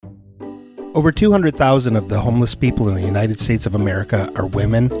Over 200,000 of the homeless people in the United States of America are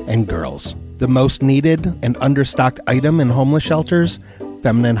women and girls. The most needed and understocked item in homeless shelters,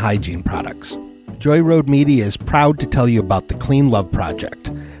 feminine hygiene products. Joy Road Media is proud to tell you about the Clean Love Project.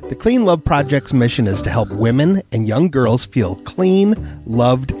 The Clean Love Project's mission is to help women and young girls feel clean,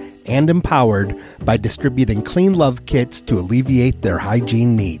 loved, and empowered by distributing Clean Love kits to alleviate their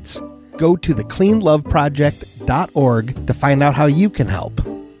hygiene needs. Go to thecleanloveproject.org to find out how you can help.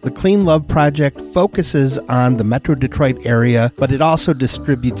 The Clean Love Project focuses on the Metro Detroit area, but it also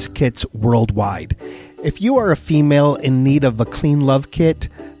distributes kits worldwide. If you are a female in need of a Clean Love kit,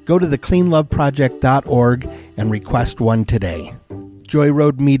 go to thecleanloveproject.org and request one today. Joy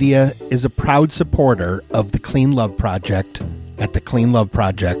Road Media is a proud supporter of the Clean Love Project at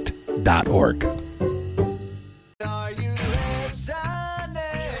thecleanloveproject.org.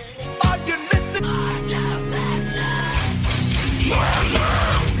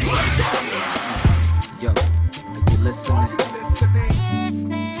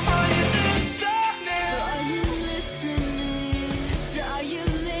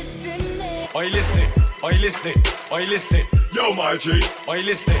 Are you listening? Yo, my G. Are you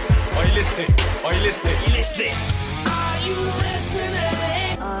listening? Are you listening? Are you listening? Are you listening? Are you listening?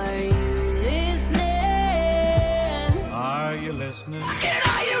 Are you listening? Are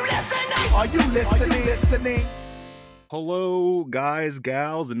you listening? Are you listening? Are you listening? Hello, guys,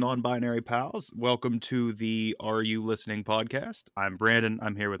 gals, and non-binary pals. Welcome to the Are You Listening podcast. I'm Brandon.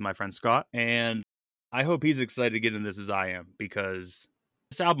 I'm here with my friend Scott, and I hope he's excited to get in this as I am, because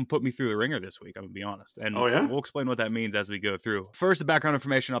this album put me through the ringer this week, I'm going to be honest. And we'll explain what that means as we go through. First, the background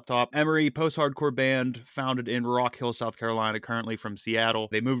information up top. Emery, post-hardcore band founded in Rock Hill, South Carolina, currently from Seattle.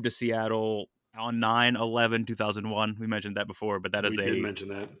 They moved to Seattle on 9/11/2001. We mentioned that before, but that is a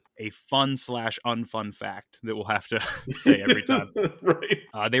fun/unfun fact that we'll have to say every time. Right.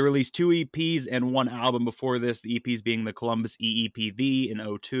 They released 2 EPs and 1 album before this, the EPs being the Columbus EEPV in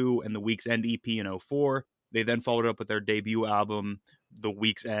 2002 and the Week's End EP in 2004. They then followed up with their debut album, The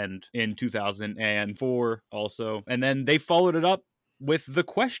Week's End, in 2004 also. And then they followed it up with The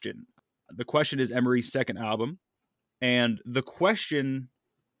Question. The Question is Emery's second album. And The Question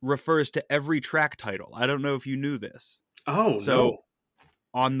refers to every track title. I don't know if you knew this. Oh, so no.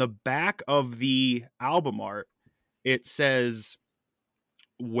 On the back of the album art, it says,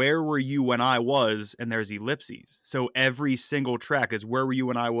 "Where were you when I was?" and there's ellipses. So every single track is, "Where were you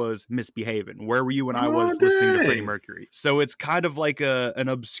when I was misbehaving? Where were you when I was listening to Freddie Mercury?" So it's kind of like an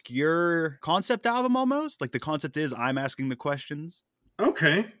obscure concept album almost. Like the concept is, I'm asking the questions.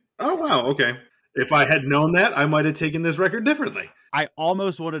 Okay. Oh, wow. Okay. If I had known that, I might have taken this record differently. I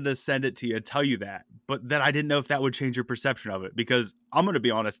almost wanted to send it to you and tell you that, but then I didn't know if that would change your perception of it, because I'm going to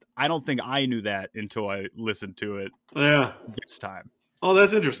be honest, I don't think I knew that until I listened to it this time. Oh,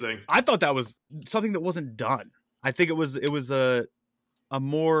 that's interesting. I thought that was something that wasn't done. I think it was a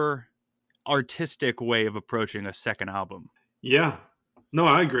more artistic way of approaching a second album. Yeah. No,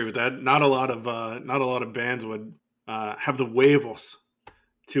 I agree with that. Not a lot of bands would have the huevos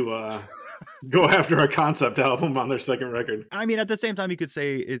to go after a concept album on their second record. I mean, at the same time, you could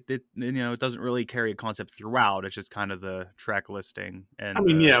say it doesn't really carry a concept throughout. It's just kind of the track listing and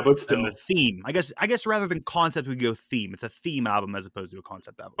but still the theme. I guess rather than concept, we go theme. It's a theme album as opposed to a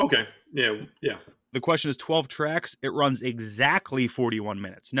concept album. Okay. Yeah. The Question is 12 tracks. It runs exactly 41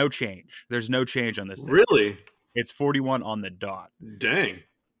 minutes. No change. There's no change on this thing. Really? It's 41 on the dot. Dang.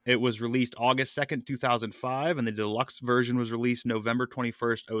 It was released August 2nd, 2005, and the deluxe version was released November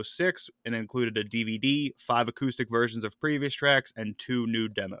 21st, 2006, and included a DVD, 5 acoustic versions of previous tracks, and 2 new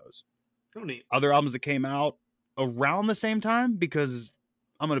demos. Oh, neat. Other albums that came out around the same time, because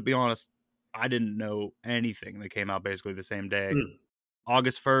I'm going to be honest, I didn't know anything that came out basically the same day.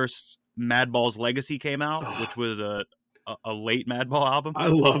 August 1st, Madball's Legacy came out, which was a late Madball album. I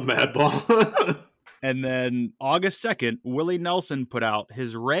love Madball. And then August 2nd, Willie Nelson put out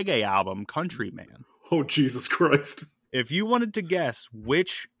his reggae album, Countryman. Oh, Jesus Christ. If you wanted to guess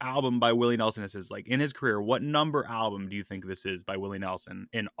which album by Willie Nelson this is, like in his career, what number album do you think this is by Willie Nelson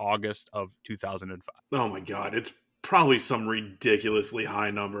in August of 2005? Oh my God. It's probably some ridiculously high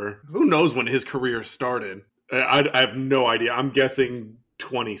number. Who knows when his career started? I have no idea. I'm guessing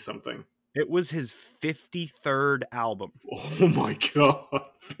 20 something. It was his 53rd album. Oh my God.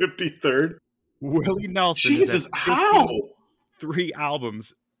 53rd? Willie Nelson. Jesus, how? 3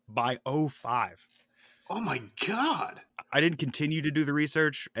 albums by 2005. Oh my God. I didn't continue to do the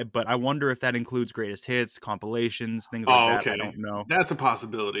research, but I wonder if that includes greatest hits, compilations, things like that. I don't know. That's a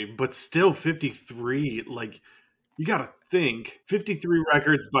possibility, but still 53. Like, you got to think 53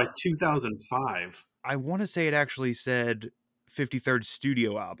 records by 2005. I want to say it actually said 53rd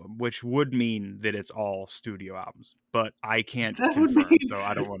studio album, which would mean that it's all studio albums, but I can't That would confirm, mean so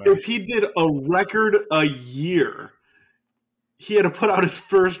I don't want to. if he did a record a year, he had to put out his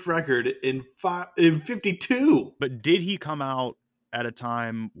first record in 52. But did he come out at a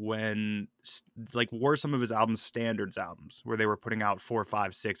time when, like, were some of his albums standards albums where they were putting out 4,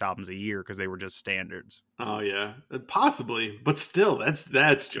 5, 6 albums a year because they were just standards? Oh yeah, possibly, but still,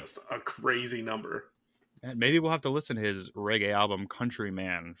 that's just a crazy number. And maybe we'll have to listen to his reggae album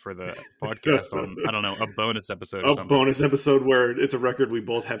Countryman for the podcast on, I don't know, a bonus episode or A something. bonus episode where it's a record we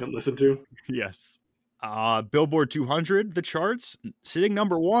both haven't listened to. Yes. Billboard 200, the charts, sitting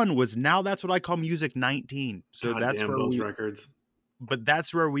number 1 was Now That's What I Call Music 19. So God that's damn where those records. But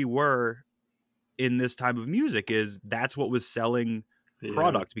that's where we were in this time of music, is that's what was selling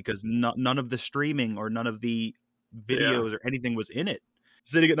product, because none of the streaming or none of the videos or anything was in it.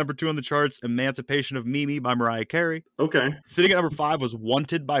 Sitting at number 2 on the charts, Emancipation of Mimi by Mariah Carey. Okay. Sitting at number 5 was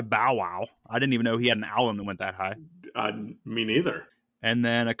Wanted by Bow Wow. I didn't even know he had an album that went that high. Me neither. And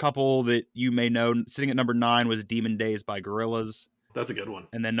then a couple that you may know, sitting at number 9 was Demon Days by Gorillaz. That's a good one.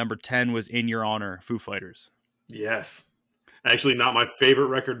 And then number 10 was In Your Honor, Foo Fighters. Yes. Actually, not my favorite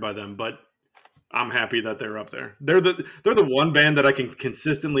record by them, but I'm happy that they're up there. They're the one band that I can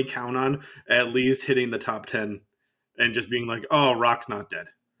consistently count on at least hitting the top 10 and just being like, oh, rock's not dead.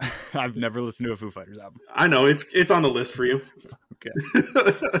 I've never listened to a Foo Fighters album. I know, it's on the list for you. Okay.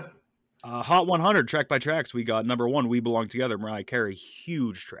 Hot 100, track by tracks. We got number 1, We Belong Together, Mariah Carey.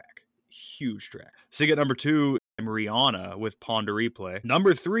 Huge track. Sitting at number 2, Rihanna with Pawn to Replay.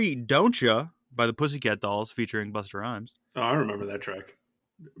 Number 3, Don't Ya by the Pussycat Dolls featuring Busta Rhymes. Oh, I remember that track.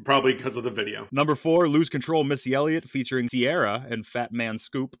 Probably because of the video. Number 4, Lose Control, Missy Elliott featuring Sierra and Fat Man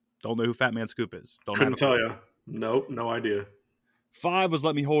Scoop. Don't know who Fat Man Scoop is. Couldn't tell you. Nope, no idea. 5 was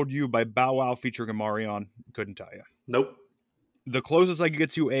Let Me Hold You by Bow Wow featuring Omarion. Couldn't tell you. Nope. The closest I could get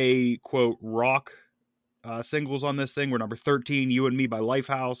to a, quote, rock singles on this thing were number 13, You and Me by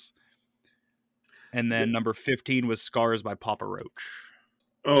Lifehouse. And then number 15 was Scars by Papa Roach.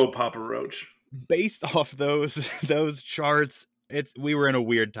 Oh, Papa Roach. Based off those charts, we were in a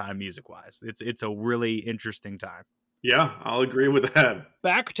weird time music-wise. It's a really interesting time. Yeah, I'll agree with that.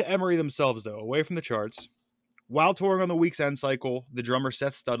 Back to Emery themselves, though, away from the charts. While touring on the Week's End cycle, the drummer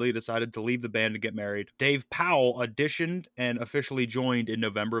Seth Studley decided to leave the band to get married. Dave Powell auditioned and officially joined in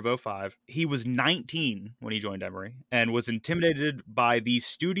November of 2005. He was 19 when he joined Emery and was intimidated by the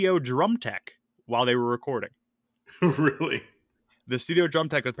studio drum tech while they were recording. Really? The studio drum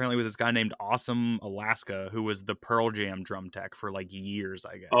tech apparently was this guy named Awesome Alaska, who was the Pearl Jam drum tech for like years,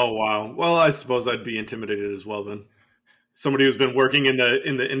 I guess. Oh, wow. Well, I suppose I'd be intimidated as well then. Somebody who's been working in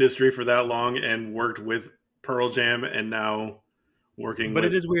the industry for that long and worked with Pearl Jam and now working But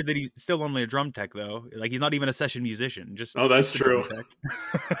with... it is weird that he's still only a drum tech, though. Like, he's not even a session musician. That's just true.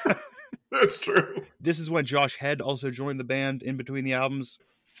 That's true. This is when Josh Head also joined the band in between the albums.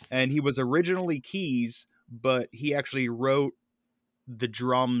 And he was originally keys, but he actually wrote the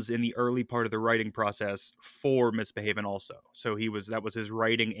drums in the early part of the writing process for Misbehavin' also. So that was his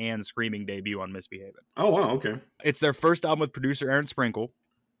writing and screaming debut on Misbehavin'. Oh, wow, okay. It's their first album with producer Aaron Sprinkle.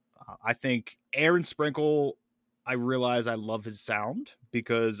 I think Aaron Sprinkle, I realize I love his sound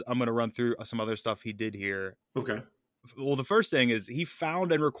because I'm going to run through some other stuff he did here. Okay. Well, the first thing is he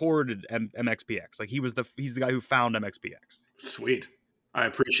found and recorded MXPX. Like he's the guy who found MXPX. Sweet. I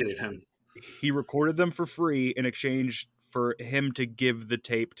appreciate him. He recorded them for free in exchange for him to give the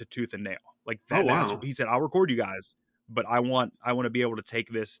tape to Tooth and Nail. Like that. Oh, wow. He said, I'll record you guys, but I want to be able to take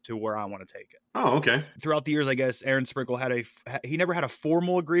this to where I want to take it. Oh, okay. Throughout the years, I guess Aaron Sprinkle he never had a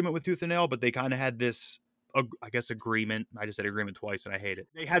formal agreement with Tooth and Nail, but they kind of had this, I guess, agreement. I just said agreement twice and I hate it.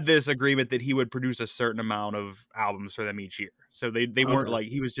 They had this agreement that he would produce a certain amount of albums for them each year. So they weren't like,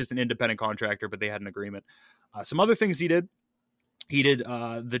 he was just an independent contractor, but they had an agreement. Some other things he did. He did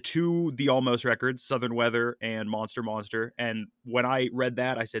the Almost records, Southern Weather and Monster. And when I read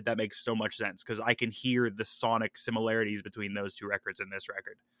that, I said, that makes so much sense because I can hear the sonic similarities between those two records and this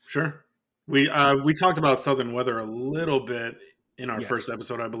record. Sure. We talked about Southern Weather a little bit in our first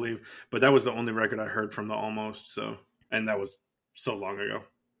episode, I believe, but that was the only record I heard from the Almost. So, and that was so long ago.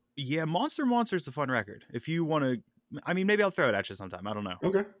 Yeah, Monster is a fun record. If you want to, I mean, maybe I'll throw it at you sometime. I don't know.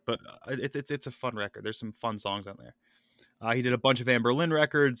 Okay. But it's a fun record. There's some fun songs on there. He did a bunch of Amber Lynn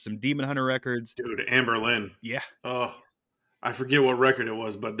records, some Demon Hunter records. Dude, Amber Lynn. Yeah. Oh, I forget what record it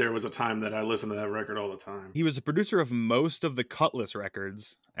was, but there was a time that I listened to that record all the time. He was a producer of most of the Cutlass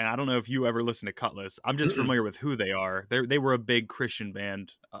records, and I don't know if you ever listened to Cutlass. I'm just familiar with who they are. They were a big Christian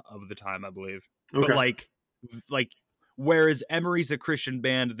band of the time, I believe. Okay. But like, whereas Emery's a Christian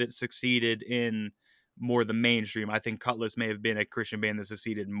band that succeeded in more the mainstream. I think Cutlass may have been a Christian band that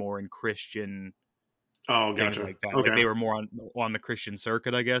succeeded more in Christian Oh, things gotcha. like that. Okay. Like they were more on the Christian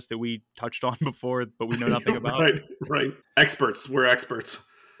circuit, I guess, that we touched on before, but we know nothing about. Right, right. Experts. We're experts.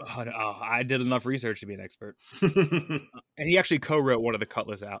 I did enough research to be an expert. And he actually co-wrote one of the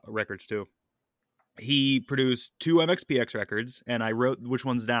Cutlass records too. He produced 2 MXPX records, and I wrote which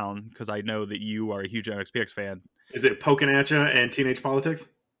one's down because I know that you are a huge MXPX fan. Is it Pokin' At Ya and Teenage Politics?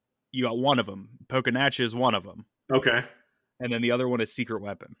 You got one of them. Pokin' At Ya is one of them. Okay. And then the other one is Secret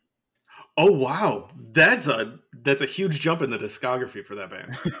Weapon. Oh wow, that's a huge jump in the discography for that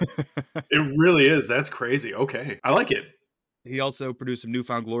band. It really is. That's crazy. Okay, I like it. He also produced some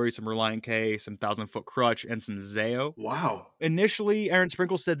Newfound Glory, some Reliant K, some 1,000 Foot Crutch, and some Zayo. Wow. Initially, Aaron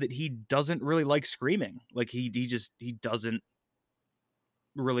Sprinkle said that he doesn't really like screaming. Like he doesn't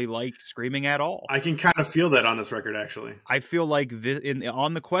really like screaming at all. I can kind of feel that on this record, actually. I feel like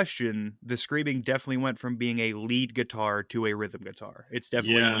on the question, the screaming definitely went from being a lead guitar to a rhythm guitar. It's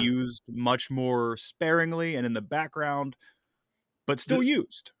definitely used much more sparingly and in the background, but still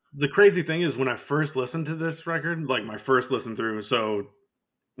used. The crazy thing is when I first listened to this record, like my first listen through, so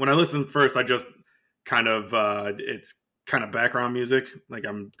when I listened first, I just kind of, it's kind of background music. Like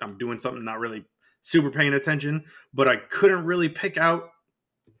I'm doing something, not really super paying attention, but I couldn't really pick out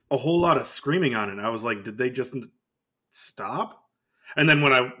a whole lot of screaming on it. I was like, did they just stop? And then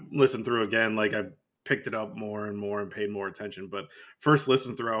when I listened through again, like I picked it up more and more and paid more attention. But first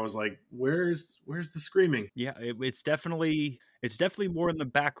listen through, I was like, where's the screaming? Yeah, it's definitely more in the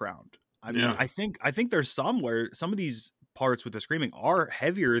background. I mean, Yeah. I think there's some where some of these parts with the screaming are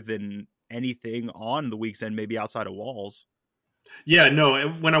heavier than anything on the Week's End, maybe outside of Walls. Yeah,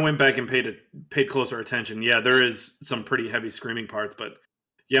 no, when I went back and paid closer attention, yeah, there is some pretty heavy screaming parts, but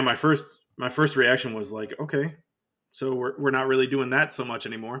yeah, my first reaction was like, okay, so we're not really doing that so much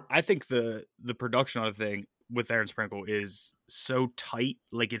anymore. I think the production on the thing with Aaron Sprinkle is so tight.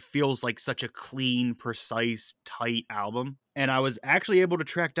 Like it feels like such a clean, precise, tight album. And I was actually able to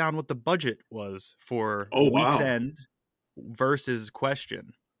track down what the budget was for Week's End versus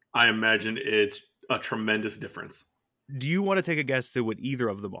Question. I imagine it's a tremendous difference. Do you want to take a guess to what either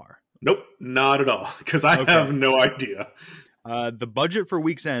of them are? Nope, not at all, because I have no idea. The budget for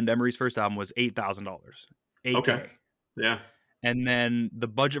Week's End, Emery's first album, was $8,000. $8K. Okay. Yeah. And then the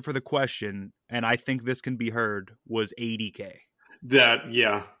budget for the Question, and I think this can be heard, was $80K.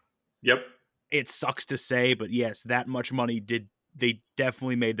 Yep. It sucks to say, but yes, that much money they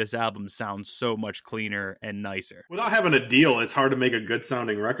definitely made this album sound so much cleaner and nicer. Without having a deal, it's hard to make a good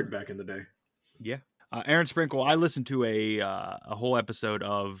sounding record back in the day. Yeah. Aaron Sprinkle, I listened to a whole episode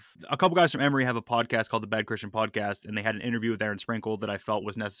of a couple guys from Emery have a podcast called the Bad Christian Podcast, and they had an interview with Aaron Sprinkle that I felt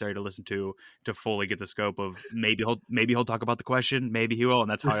was necessary to listen to fully get the scope of maybe he'll talk about the Question, maybe he will, and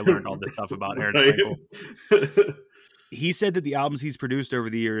that's how I learned all this stuff about Aaron Sprinkle. He said that the albums he's produced over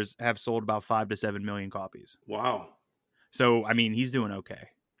the years have sold about 5 to 7 million copies. Wow. So I mean, he's doing okay.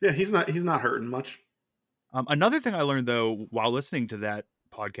 Yeah, he's not hurting much. Another thing I learned though while listening to that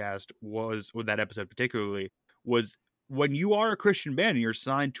podcast with that episode particularly, was when you are a Christian band and you're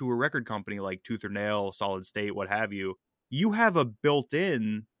signed to a record company like Tooth or Nail, Solid State, what have you, you have a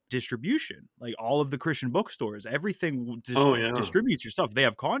built-in distribution. Like all of the Christian bookstores, everything distributes your stuff. They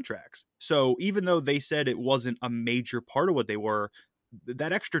have contracts. So even though they said it wasn't a major part of what they were,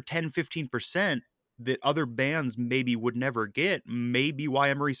 that extra 10-15% that other bands maybe would never get may be why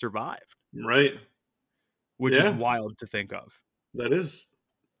Emery survived. Right. Which is wild to think of. That is.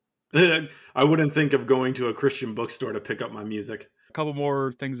 I wouldn't think of going to a Christian bookstore to pick up my music. A couple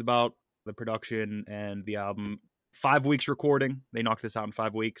more things about the production and the album. 5 weeks recording. They knocked this out in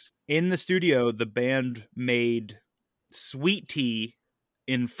 5 weeks. In the studio, the band made sweet tea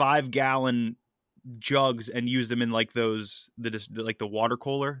in 5-gallon jugs and used them in like the water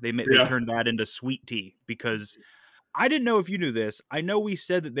cooler. They turned that into sweet tea because I didn't know if you knew this. I know we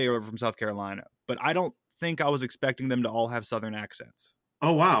said that they were from South Carolina, but I don't think I was expecting them to all have Southern accents.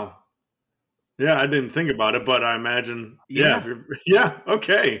 Oh, wow. Yeah, I didn't think about it, but I imagine. Yeah,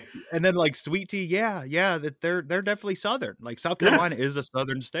 okay. And then like sweet tea, that they're definitely Southern. Like South Carolina is a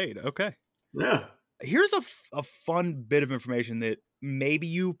Southern state. Okay. Yeah. Here's a fun bit of information that maybe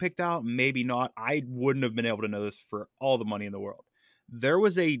you picked out, maybe not. I wouldn't have been able to know this for all the money in the world. There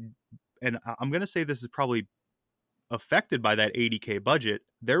was and I'm going to say this is probably affected by that $80K budget.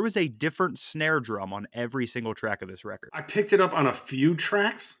 There was a different snare drum on every single track of this record. I picked it up on a few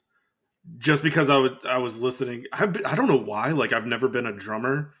tracks just because I was listening. I don't know why. Like I've never been a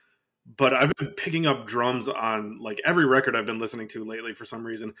drummer, but I've been picking up drums on like every record I've been listening to lately for some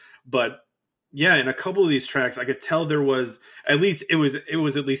reason. But yeah, in a couple of these tracks, I could tell there was it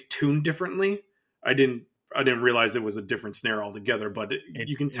was at least tuned differently. I didn't realize it was a different snare altogether, but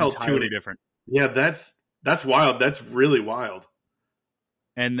you can tell entirely tuning. different. Yeah, that's wild. That's really wild.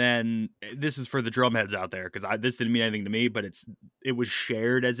 And then this is for the drumheads out there, because this didn't mean anything to me, but it was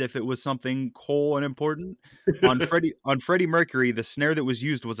shared as if it was something cool and important. On Freddie Mercury, the snare that was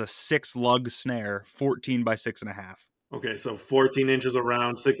used was a 6-lug snare, 14 by 6.5. Okay, so 14 inches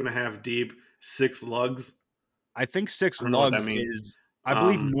around, 6.5 deep, 6 lugs. I think 6 I don't know what that lugs means. is. I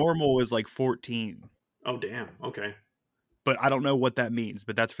believe normal is like 14. Oh damn. Okay. But I don't know what that means.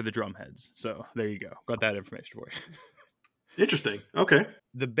 But that's for the drumheads. So there you go. Got that information for you. Interesting. Okay.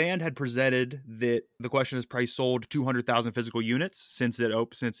 The band had presented that the Question has probably sold 200,000 physical units since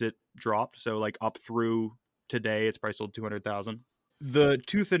it dropped. So like up through today, it's probably sold 200,000. The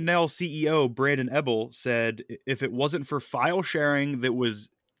Tooth and Nail CEO, Brandon Ebel, said if it wasn't for file sharing that was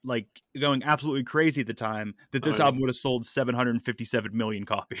like going absolutely crazy at the time, that this album would have sold 757 million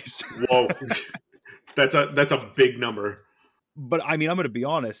copies. Whoa. That's a big number. But I mean, I'm going to be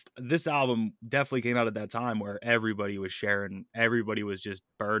honest. This album definitely came out at that time where everybody was sharing. Everybody was just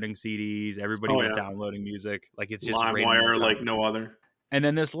burning CDs. Everybody was downloading music. Like it's just LimeWire like no other. And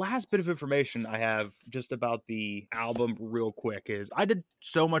then this last bit of information I have just about the album real quick is I did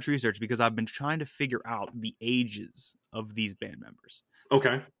so much research because I've been trying to figure out the ages of these band members.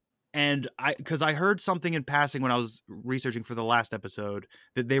 Okay. And because I heard something in passing when I was researching for the last episode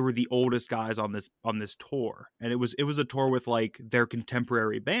that they were the oldest guys on this tour, and it was a tour with like their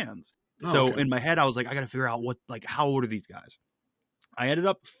contemporary bands. In my head, I was like, I got to figure out how old are these guys? I ended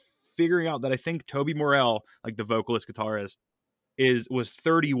up figuring out that I think Toby Morell, like the vocalist guitarist, was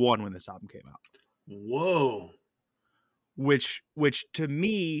 31 when this album came out. Whoa. Which to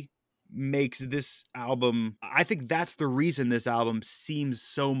me makes this album, I think that's the reason this album seems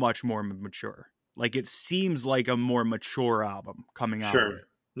so much more mature. Like it seems like a more mature album coming out. Sure.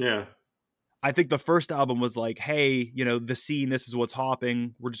 Yeah. I think the first album was like, hey, the scene, this is what's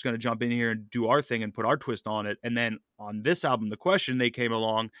hopping. We're just going to jump in here and do our thing and put our twist on it. And then on this album, The Question, they came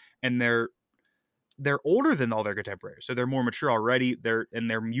along and they're older than all their contemporaries. So they're more mature already. They're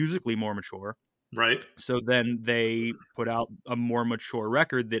musically more mature. Right. So then they put out a more mature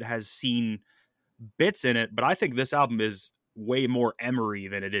record that has seen bits in it. But I think this album is way more Emery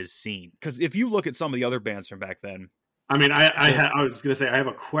than it is Scene. Because if you look at some of the other bands from back then. I mean, I was going to say, I have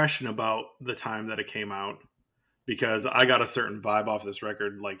a question about the time that it came out. Because I got a certain vibe off this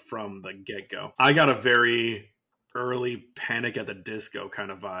record, like from the get-go. I got a very early Panic at the Disco kind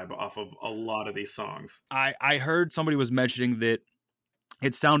of vibe off of a lot of these songs. I heard somebody was mentioning that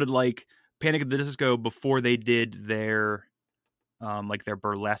it sounded like Panic at the Disco before they did their like their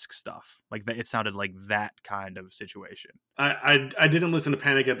burlesque stuff. Like that, it sounded like that kind of situation. I didn't listen to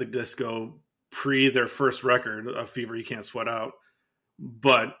Panic at the Disco pre their first record, A Fever You Can't Sweat Out,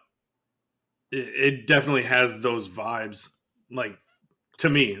 but it definitely has those vibes. Like to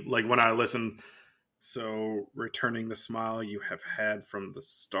me, like when I listen. So Returning the Smile You Have Had from the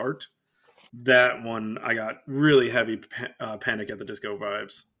Start. That one I got really heavy Panic at the Disco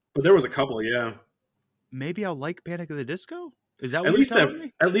vibes. But there was a couple, yeah. Maybe I'll like Panic at the Disco? Is that what you're telling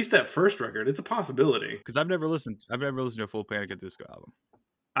me? At least that first record, it's a possibility. Because I've never listened to a full Panic at the Disco album.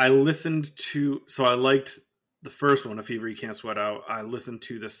 I liked the first one, A Fever You Can't Sweat Out. I listened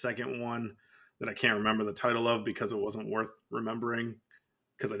to the second one that I can't remember the title of because it wasn't worth remembering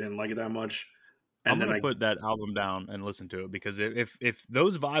because I didn't like it that much. And I'm going to put that album down and listen to it because if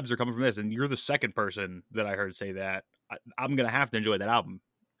those vibes are coming from this, and you're the second person that I heard say that, I'm going to have to enjoy that album.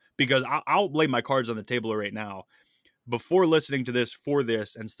 Because I'll lay my cards on the table right now. Before listening to this, for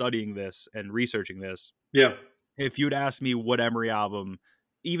this, and studying this, and researching this, yeah. If you'd asked me what Emery album,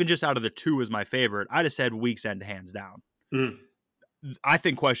 even just out of the two, is my favorite, I'd have said Week's End hands down. Mm. I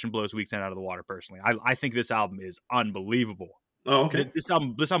think Question blows Week's End out of the water, personally. I think this album is unbelievable. Oh, okay. This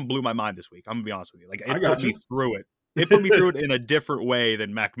album blew my mind this week. I'm going to be honest with you. Like, it put me through it. It put me through it in a different way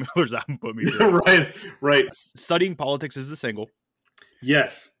than Mac Miller's album put me through. Right. Studying Politics is the single.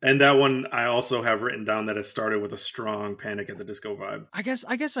 Yes, and that one I also have written down that it started with a strong Panic at the Disco vibe. I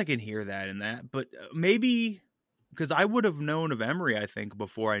guess I can hear that in that, but maybe because I would have known of Emery, I think,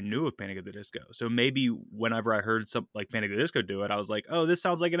 before I knew of Panic at the Disco. So maybe whenever I heard something like Panic at the Disco do it, I was like, oh, this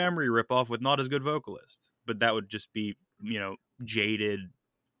sounds like an Emery ripoff with not as good vocalist. But that would just be, jaded,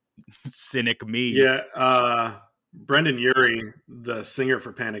 cynic me. Yeah, Brendan Urie, the singer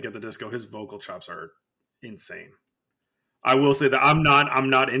for Panic at the Disco, his vocal chops are insane. I will say that I'm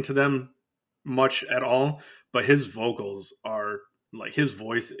not into them much at all, but his vocals are like, his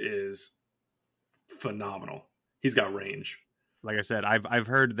voice is phenomenal. He's got range. Like I said, I've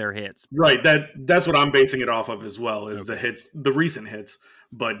heard their hits. Right. That's what I'm basing it off of as well, is the hits, the recent hits.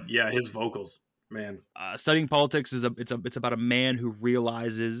 But yeah, his vocals Man, Studying politics is it's about a man who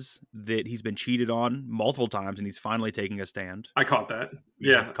realizes that he's been cheated on multiple times and he's finally taking a stand. I caught that.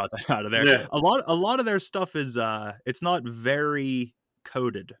 Yeah, Yeah. caught that out of there. Yeah. A lot of their stuff is it's not very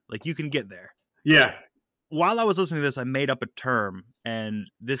coded. Like you can get there. Yeah. While I was listening to this, I made up a term, and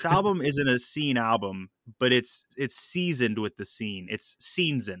this album isn't a scene album, but it's seasoned with the scene. It's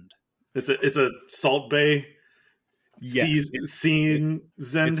seasoned. It's a Salt Bay Yes, seasoned.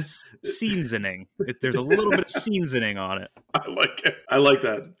 it's seasoning. There's a little bit of seasoning on it. I like it. I like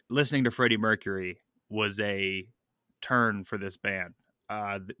that. Listening to Freddie Mercury was a turn for this band.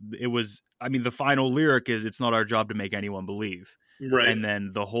 It was, I mean, the final lyric is, "It's not our job to make anyone believe." Right. And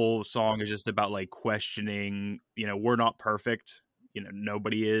then the whole song is just about like questioning, we're not perfect.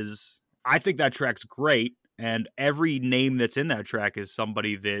 Nobody is. I think that track's great. And every name that's in that track is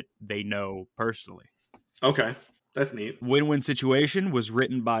somebody that they know personally. Okay. That's neat. Win-Win Situation was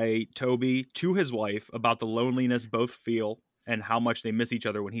written by Toby to his wife about the loneliness both feel and how much they miss each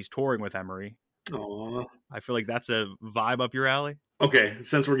other when he's touring with Emery. Aww. I feel like that's a vibe up your alley. Okay,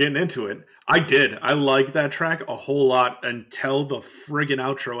 since we're getting into it, I liked that track a whole lot until the friggin'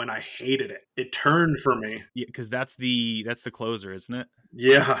 outro, and I hated it. It turned for me. Yeah, because that's the closer, isn't it?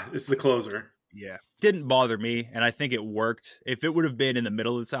 Yeah, it's the closer. Yeah. Didn't bother me, and I think it worked. If it would have been in the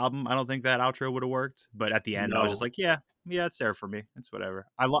middle of this album, I don't think that outro would have worked. But at the end, I was just like, yeah, it's there for me. It's whatever.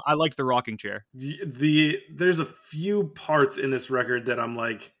 I liked the rocking chair. There's a few parts in this record that I'm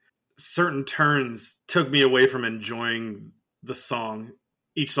like, certain turns took me away from enjoying the song,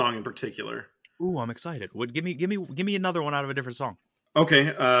 each song in particular. Ooh, I'm excited. Give me another one out of a different song. Okay,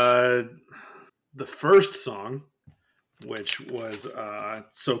 the first song, which was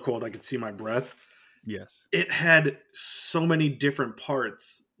So Cold I Could See My Breath. Yes. It had so many different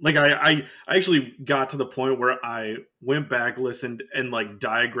parts. Like I actually got to the point where I went back, listened, and like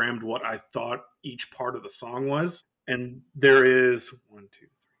diagrammed what I thought each part of the song was. And there is 1, 2, 3,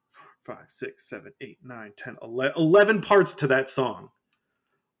 4, 5, 6, 7, 8, 9, 10, 11 parts to that song.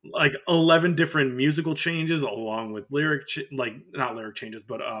 Like 11 different musical changes along with not lyric changes,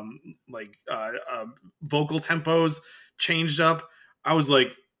 but vocal tempos changed up. I was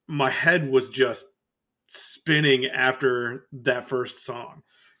like, my head was just spinning after that first song.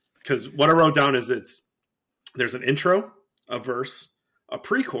 Because what I wrote down is there's an intro, a verse, a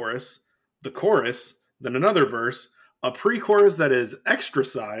pre-chorus, the chorus, then another verse, a pre-chorus that is extra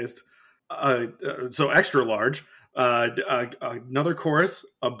sized, so extra large, another chorus,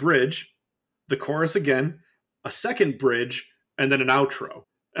 a bridge, the chorus again, a second bridge, and then an outro.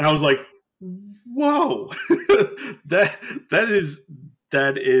 And I was like, whoa,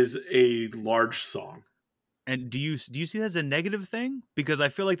 that is a large song. And do you see that as a negative thing? Because I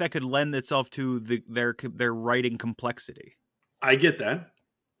feel like that could lend itself to their writing complexity. I get that.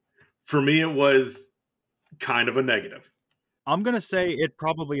 For me, it was kind of a negative. I'm going to say it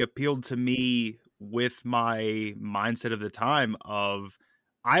probably appealed to me with my mindset of the time of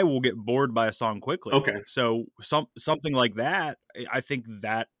I will get bored by a song quickly. Okay. So something like that, I think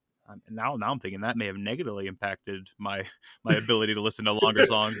that now I'm thinking that may have negatively impacted my ability to listen to longer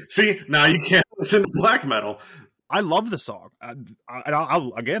songs. See, now you can't listen to black metal. I love the song.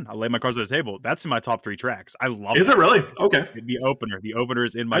 I'll lay my cards on the table. That's in my top 3 tracks. I love it. Is it really? Okay. The opener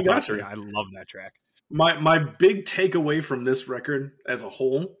is in my top 3. I love that track. My big takeaway from this record as a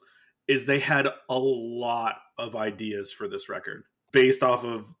whole is they had a lot of ideas for this record based off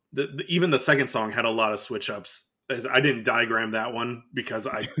of even the second song had a lot of switch ups. I didn't diagram that one because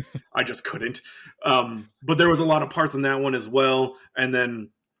I just couldn't. But there was a lot of parts in that one as well. And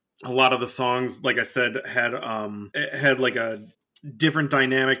then a lot of the songs, like I said, had like a different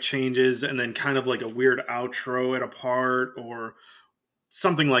dynamic changes and then kind of like a weird outro at a part or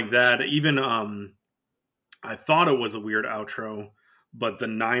something like that. Even I thought it was a weird outro, but the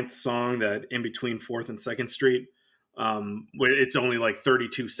 9th song, that In Between 4th and 2nd Street, it's only like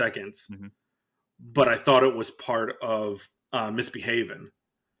 32 seconds. Mm-hmm. But I thought it was part of Misbehavin'.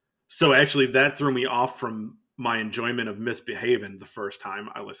 So actually that threw me off from my enjoyment of Misbehavin' the first time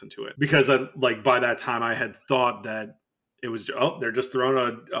I listened to it. Because by that time I had thought that it was, they're just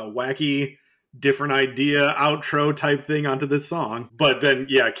throwing a wacky, different idea outro type thing onto this song. But then,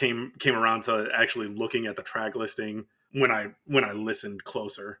 it came around to actually looking at the track listing when I listened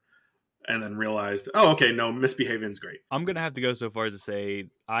closer. And then realized, okay, no, Misbehaving's great. I'm gonna have to go so far as to say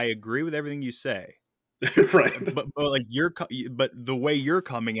I agree with everything you say, right? But like but the way you're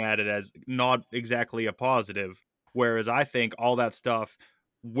coming at it as not exactly a positive. Whereas I think all that stuff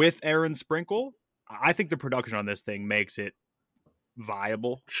with Aaron Sprinkle, I think the production on this thing makes it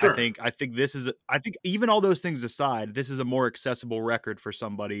viable. Sure. I think even all those things aside, this is a more accessible record for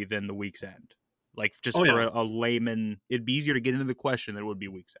somebody than The Week's End. Like just Oh, for yeah. a layman, it'd be easier to get into the question than it would be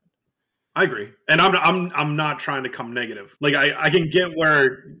Week's End. I agree, and I'm not trying to come negative. Like I can get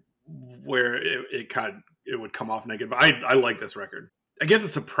where it would come off negative. I like this record. I guess it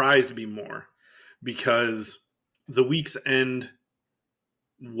surprised me more because the Week's End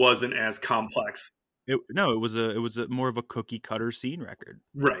wasn't as complex, It was a more of a cookie cutter scene record.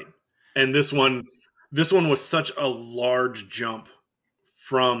 right? And this one was such a large jump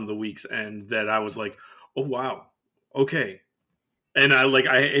from the Week's End that I was like, oh wow, okay. And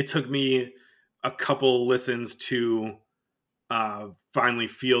it took me a couple listens to finally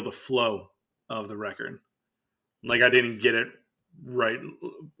feel the flow of the record. Like I didn't get it right.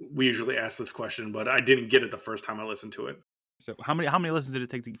 We usually ask this question, but I didn't get it the first time I listened to it. So how many listens did it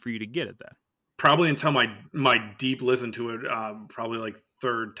take for you to get it then? Probably until my deep listen to it, probably like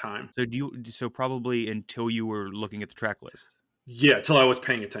third time. So probably until you were looking at the track list. Yeah, till I was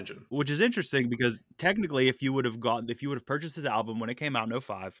paying attention. Which is interesting because technically, if you would have purchased this album when it came out in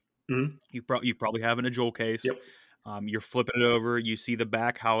 2005, Mhm. you probably have it in a jewel case. Yep. You're flipping it over. You see the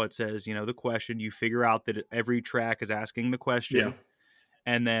back how it says, the question. You figure out that every track is asking the question. Yeah.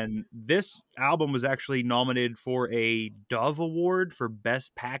 And then this album was actually nominated for a Dove Award for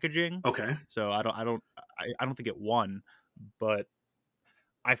Best Packaging. Okay. So I don't think it won, but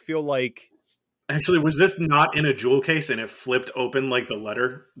I feel like Actually, was this not in a jewel case and it flipped open like the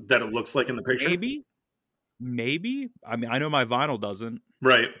letter that it looks like in the picture? maybe. I mean, I know my vinyl doesn't.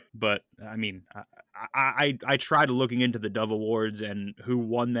 Right. But I mean, I tried looking into the Dove Awards and who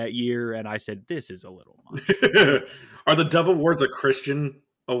won that year, and I said this is a little much. Are the Dove Awards a Christian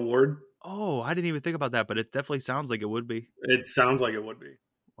award? Oh, I didn't even think about that, but it definitely sounds like it would be. It sounds like it would be.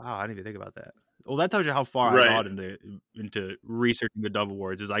 Wow, I didn't even think about that. Well, that tells you how far I got into researching the Dove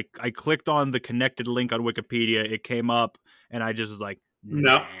Awards. Is I clicked on the connected link on Wikipedia, it came up, and I just was like,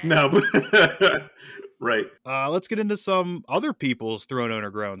 no. Right. Let's get into some other people's Throne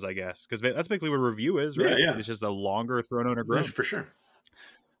Owner groans, I guess, because that's basically what a review is, right? Yeah. It's just a longer Throne Owner groan. For sure.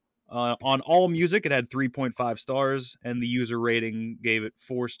 On All Music, it had 3.5 stars, and the user rating gave it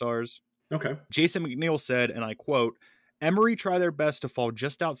 4 stars. Okay. Jason McNeil said, and I quote, Emery try their best to fall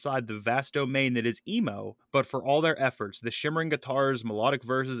just outside the vast domain that is emo, but for all their efforts, the shimmering guitars, melodic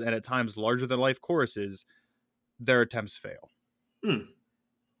verses, and at times larger-than-life choruses, their attempts fail. I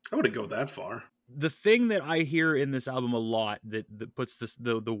wouldn't go that far. The thing that I hear in this album a lot that puts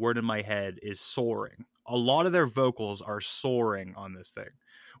the word in my head is soaring. A lot of their vocals are soaring on this thing,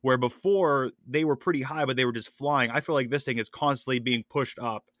 where before they were pretty high, but they were just flying. I feel like this thing is constantly being pushed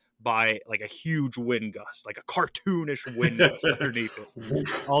up by like a huge wind gust, like a cartoonish wind gust underneath it.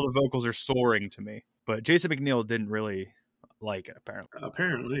 All the vocals are soaring to me. But Jason McNeil didn't really like it,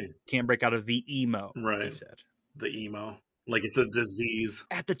 Apparently. Can't break out of the emo, right. he said. The emo. Like it's a disease.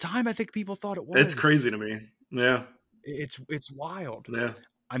 At the time, I think people thought it was. It's crazy to me. Yeah. It's wild. Yeah.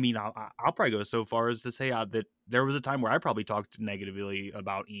 I mean, I'll probably go so far as to say that there was a time where I probably talked negatively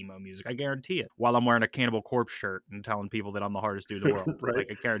about emo music. I guarantee it. While I'm wearing a Cannibal Corpse shirt and telling people that I'm the hardest dude in the world. Right. Like,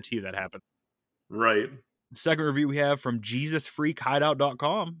 I guarantee you that happened. Right. The second review we have from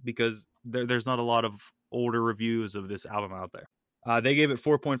JesusFreakHideout.com, because there's not a lot of older reviews of this album out there. They gave it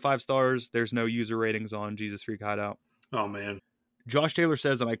 4.5 stars. There's no user ratings on Jesus Freak Hideout. Oh, man. Josh Taylor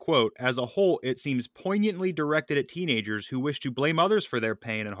says, and I quote, as a whole, it seems poignantly directed at teenagers who wish to blame others for their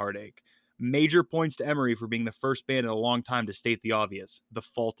pain and heartache. Major points to Emery for being the first band in a long time to state the obvious. The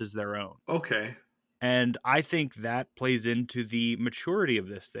fault is their own. Okay. And I think that plays into the maturity of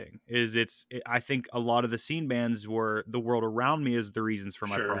this thing. I think a lot of the scene bands were the world around me is the reasons for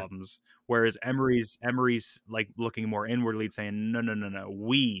my problems. Whereas Emery's like looking more inwardly saying, no.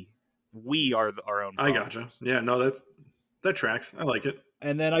 We are our own problems. I gotcha. Yeah, no, that tracks. I like it.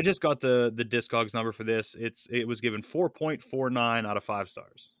 And then I just got the Discogs number for this. It was given 4.49 out of 5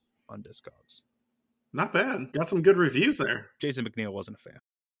 stars on Discogs. Not bad. Got some good reviews there. Jason McNeil wasn't a fan.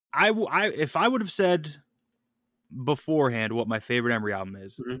 If I would have said beforehand what my favorite Emery album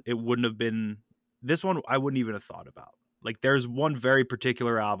is, it wouldn't have been this one. I wouldn't even have thought about. Like, there's one very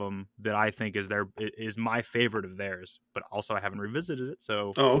particular album that I think is my favorite of theirs, but also I haven't revisited it.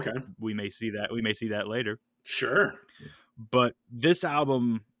 So, okay, we may see that later. Sure. But this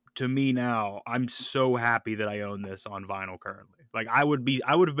album, to me now, I'm so happy that I own this on vinyl currently. Like, I would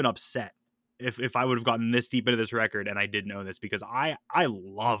have been upset if I would have gotten this deep into this record and I didn't own this, because I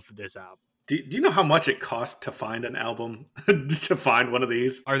love this album. Do you know how much it costs to find an album, to find one of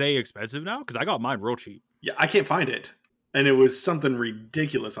these? Are they expensive now? Because I got mine real cheap. Yeah, I can't find it. And it was something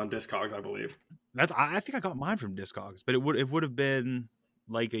ridiculous on Discogs, I believe. I think I got mine from Discogs, but it would have been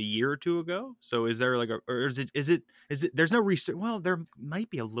like a year or two ago. So is there like or is it there's no research? Well, there might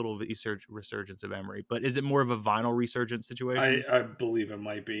be a little resurgence of Emery, but is it more of a vinyl resurgence situation I believe it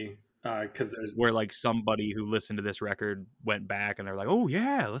might be because there's where like somebody who listened to this record went back and they're like, oh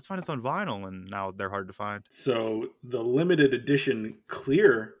yeah, let's find this on vinyl, and now they're hard to find. so the limited edition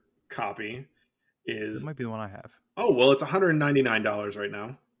clear copy It is might be the one I have. oh well, it's $199 right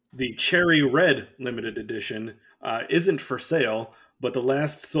now. The cherry red limited edition isn't for sale, but the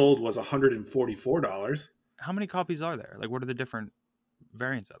last sold was $144. How many copies are there? Like, what are the different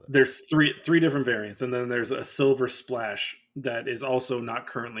variants of it? There's three different variants, and then there's a silver splash that is also not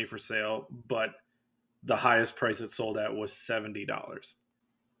currently for sale, but the highest price it sold at was $70.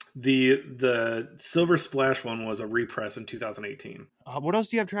 The silver splash one was a repress in 2018. What else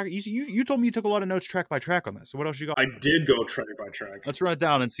do you have track? You told me you took a lot of notes track by track on this. So what else you got? I did go track by track. Let's run it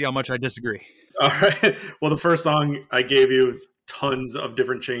down and see how much I disagree. All right. Well, the first song I gave you tons of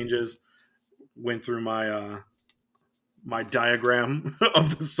different changes. Went through my my diagram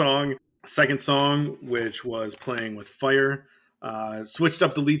of the song. Second song, which was Playing with Fire, switched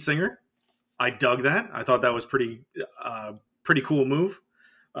up the lead singer. I dug that. I thought that was pretty cool move.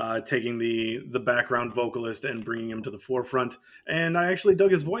 Taking the background vocalist and bringing him to the forefront. And I actually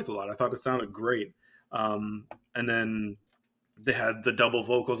dug his voice a lot. I thought it sounded great. And then they had the double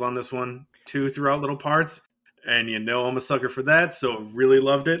vocals on this one too throughout little parts. And you know I'm a sucker for that, so really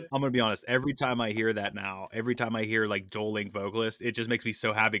loved it. I'm going to be honest. Every time I hear that now, every time I hear like dueling vocalist, it just makes me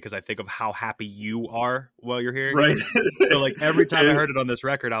so happy because I think of how happy you are while you're hearing right. it. So like every time I heard it on this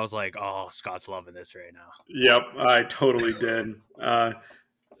record, I was like, oh, Scott's loving this right now. Yep, I totally did.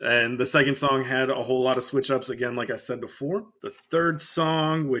 And the second song had a whole lot of switch ups again, like I said before. The third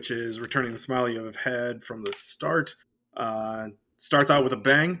song, which is Returning the Smile You Have Had from the Start, starts out with a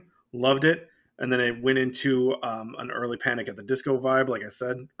bang. Loved it. And then it went into an early Panic at the Disco vibe, like I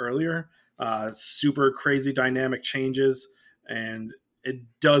said earlier. Super crazy dynamic changes. And it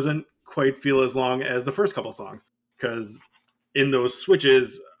doesn't quite feel as long as the first couple songs. Because in those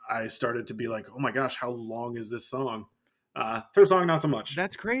switches, I started to be like, oh my gosh, how long is this song? Third song, not so much.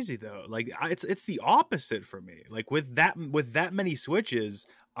 That's crazy though. Like it's the opposite for me. Like with that many switches,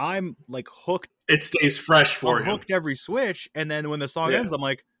 I'm like hooked. It stays fresh for I'm him. hooked every switch, and then when the song ends, I'm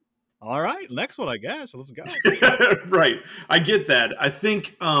like, all right, next one, I guess. Let's go. Right. I get that. I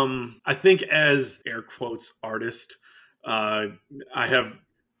think as air quotes artist, I have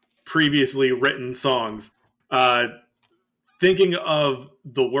previously written songs. Thinking of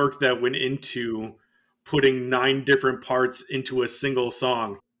the work that went into putting 9 different parts into a single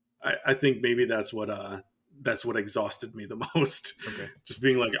song, I think maybe that's what exhausted me the most. Okay. Just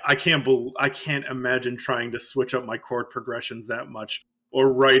being like, I can't imagine trying to switch up my chord progressions that much,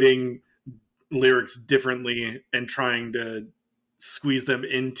 or writing lyrics differently and trying to squeeze them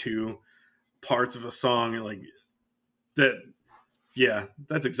into parts of a song like that. Yeah,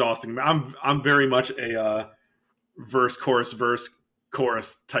 that's exhausting. I'm very much a verse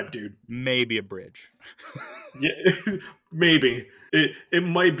chorus type dude. Maybe a bridge. Yeah, maybe it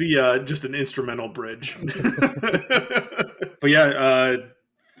might be just an instrumental bridge. But yeah,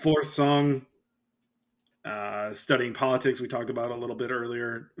 fourth song, Studying Politics, we talked about a little bit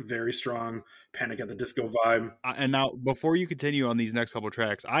earlier. Very strong Panic at the Disco vibe. And now, before you continue on these next couple of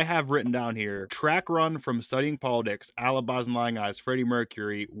tracks, I have written down here track run from Studying Politics, Alibis and Lying Eyes, Freddie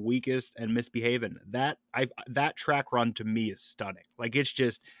Mercury, Weakest, and Misbehavin'. That track run to me is stunning. Like it's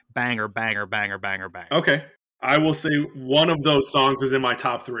just banger, banger, banger, banger, banger. Okay. I will say one of those songs is in my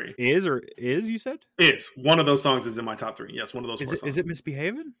top 3. Is you said? Is. One of those songs is in my top 3. Yes, one of those four songs. Is it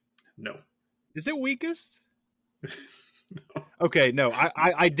Misbehavin'? No. Is it Weakest? No. Okay, no.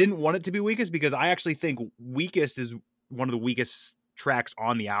 I didn't want it to be Weakest because I actually think Weakest is one of the weakest tracks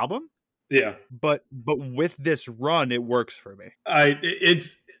on the album. Yeah. But with this run, it works for me.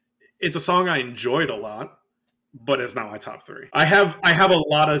 It's a song I enjoyed a lot, but it's not my top 3. I have a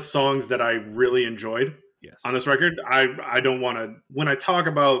lot of songs that I really enjoyed. Yes. On this record. I don't want to, when I talk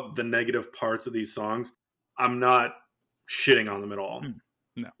about the negative parts of these songs, I'm not shitting on them at all.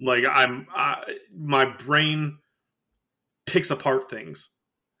 No. Like my brain picks apart things,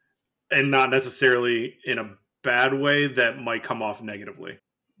 and not necessarily in a bad way that might come off negatively.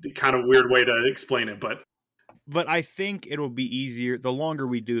 The kind of weird way to explain it, but I think it'll be easier the longer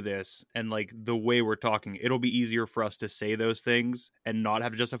we do this, and like the way we're talking, it'll be easier for us to say those things and not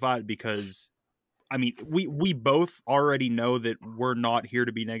have to justify it, because I mean, we both already know that we're not here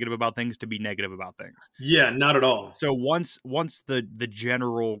to be negative about things, to be negative about things. Yeah, not at all. So once the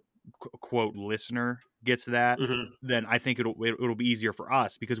general quote listener gets that, then I think it'll be easier for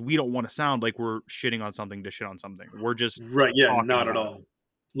us, because we don't want to sound like we're shitting on something to shit on something. We're just right. Yeah, not at all.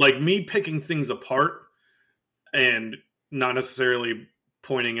 Like me picking things apart and not necessarily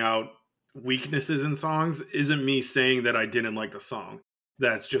pointing out weaknesses in songs isn't me saying that I didn't like the song.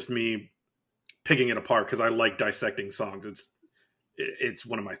 That's just me picking it apart because I like dissecting songs. It's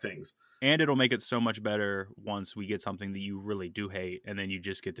one of my things. And it'll make it so much better once we get something that you really do hate, and then you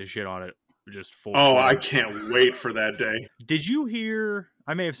just get to shit on it just full. Oh, I force. can't wait for that day. Did you hear?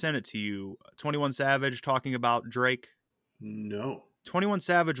 I may have sent it to you. 21 Savage talking about Drake. No. 21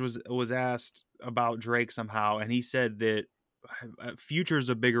 Savage was asked about Drake somehow, and he said that Future's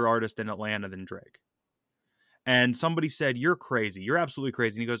a bigger artist in Atlanta than Drake. And somebody said, "You're crazy. You're absolutely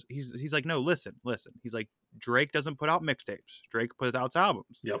crazy." And he goes, he's like, "No, listen. He's like, Drake doesn't put out mixtapes. Drake puts out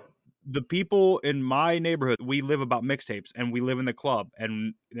albums. Yep. The people in my neighborhood, we live about mixtapes, and we live in the club,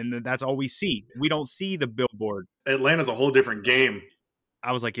 and that's all we see. We don't see the billboard." Atlanta's a whole different game.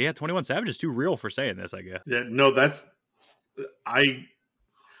 I was like, "Yeah, 21 Savage is too real for saying this, I guess." Yeah, no,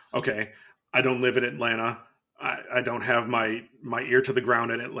 okay. I don't live in Atlanta. I don't have my ear to the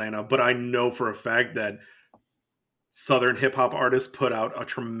ground in Atlanta, but I know for a fact that Southern hip hop artists put out a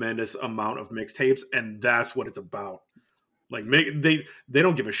tremendous amount of mixtapes, and that's what it's about. Like they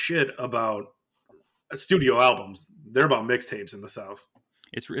don't give a shit about studio albums. They're about mixtapes in the South.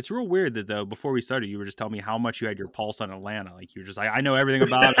 It's real weird that, though, before we started, you were just telling me how much you had your pulse on Atlanta. Like, you were just like, I know everything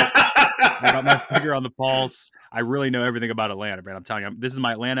about it. I got my finger on the pulse. I really know everything about Atlanta, man. I'm telling you, this is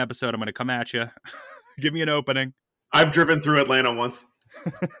my Atlanta episode. I'm going to come at you. Give me an opening. I've driven through Atlanta once.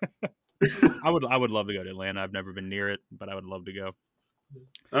 I would love to go to Atlanta. I've never been near it, but I would love to go.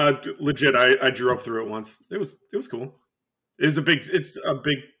 Legit, I drove through it once. It was cool. It's a big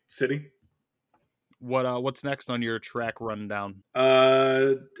city. What's next on your track rundown?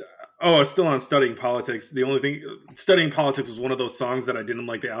 I was still on Studying Politics. The only thing, Studying Politics was one of those songs that I didn't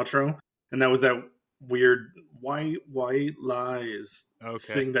like the outro, and that was that weird white lies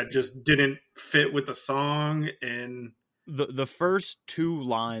thing that just didn't fit with the song. And the first two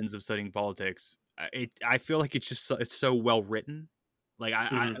lines of Studying Politics, I feel like it's so well written. Like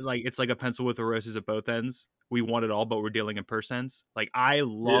I like, it's like a pencil with the roses at both ends. We want it all, but we're dealing in percents. Like, I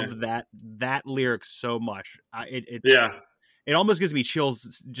love that lyric so much. It almost gives me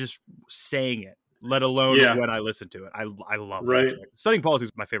chills just saying it, let alone when I listen to it. I love that track. Studying Politics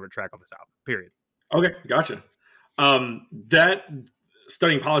is my favorite track on this album, period. Okay, gotcha. That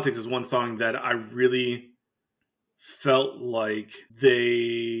Studying Politics is one song that I really felt like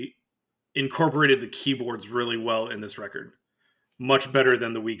they incorporated the keyboards really well in this record. Much better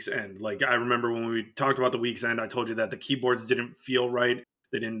than The Week's End. Like, I remember when we talked about The Week's End, I told you that the keyboards didn't feel right.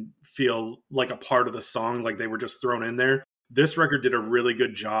 They didn't feel like a part of the song, like they were just thrown in there. This record did a really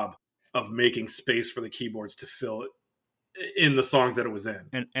good job of making space for the keyboards to fill it in the songs that it was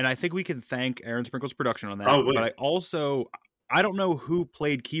in. And I think we can thank Aaron Sprinkle's production on that. Probably. But I don't know who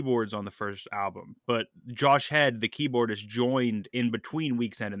played keyboards on the first album, but Josh Head, the keyboardist, joined in between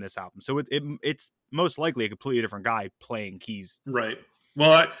Week's End and this album. So it's most likely a completely different guy playing keys. Right.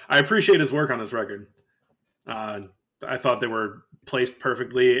 Well, I appreciate his work on this record. I thought they were placed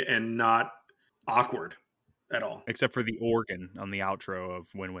perfectly and not awkward at all. Except for the organ on the outro of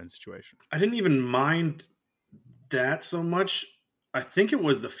Win-Win Situation. I didn't even mind that so much. I think it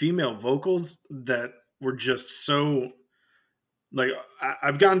was the female vocals that were just so... Like,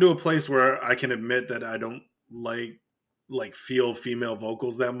 I've gotten to a place where I can admit that I don't feel female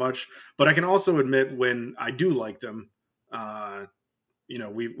vocals that much, but I can also admit when I do like them.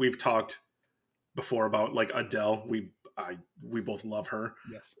 We've talked before about like Adele. We both love her.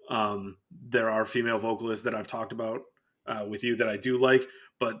 Yes. There are female vocalists that I've talked about with you that I do like,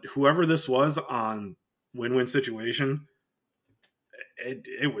 but whoever this was on Win-Win Situation,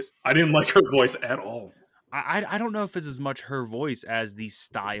 it was, I didn't like her voice at all. I don't know if it's as much her voice as the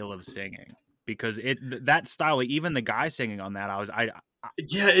style of singing, because that style, even the guy singing on that,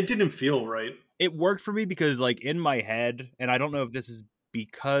 it didn't feel right. It worked for me because, like, in my head, and I don't know if this is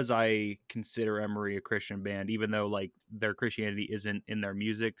because I consider Emery a Christian band, even though like their Christianity isn't in their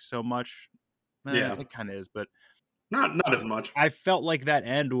music so much. It kind of is, but not as much. I felt like that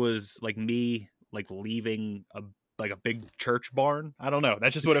end was like me like leaving a big church barn. I don't know.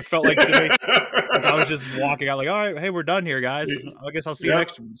 That's just what it felt like to me. Like, I was just walking out like, all right, hey, we're done here, guys. I guess I'll see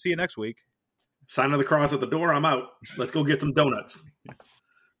you next week. Sign of the cross at the door. I'm out. Let's go get some donuts. Yes.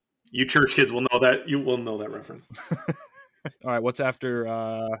 You church kids will know that. You will know that reference. All right. What's after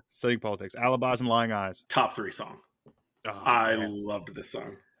Studying Politics? Alibis and Lying Eyes. Top 3 song. Oh, I loved this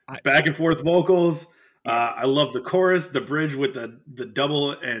song. Back and forth vocals. I love the chorus, the bridge with the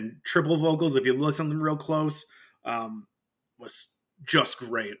double and triple vocals. If you listen real close, was just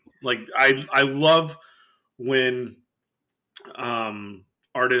great. Like I love when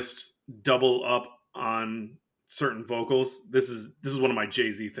artists double up on certain vocals. This is one of my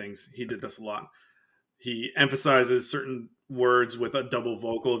Jay-Z things. He did this a lot. He emphasizes certain words with a double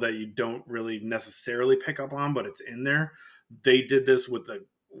vocal that you don't really necessarily pick up on, but it's in there. They did this with the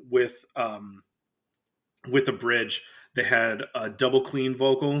bridge. They had a double clean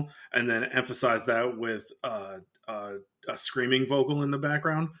vocal and then emphasized that with a screaming vocal in the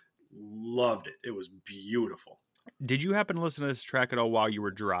background. Loved it. It was beautiful. Did you happen to listen to this track at all while you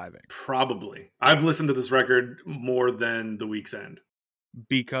were driving? Probably. I've listened to this record more than The Week's End.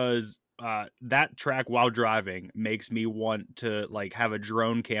 Because that track while driving makes me want to like have a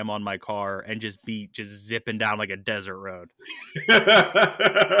drone cam on my car and just zipping down like a desert road.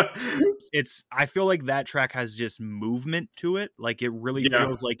 I feel like that track has just movement to it. Like it really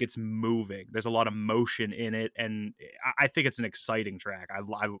feels like it's moving. There's a lot of motion in it, and I think it's an exciting track.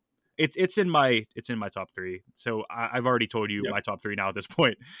 It's in my top 3. So I've already told you my top 3 now at this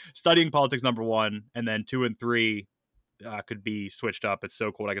point. Studying Politics #1, and then 2 and 3 could be switched up. It's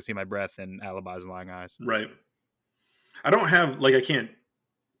so cold I can see my breath, and Alibis and Lying Eyes. Right. I don't have I can't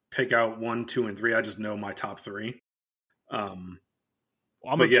pick out 1, 2, and 3. I just know my top 3. I'm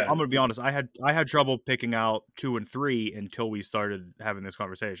gonna be honest. I had trouble picking out 2 and 3 until we started having this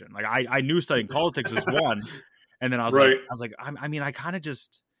conversation. Like I knew Studying Politics was 1, and then I was like, I mean, I kind of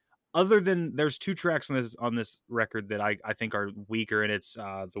just, other than there's 2 tracks on this record that I think are weaker, and it's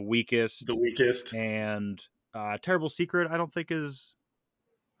the weakest, and Terrible Secret, I don't think is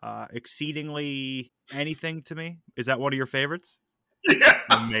exceedingly anything to me. Is that one of your favorites? Yeah.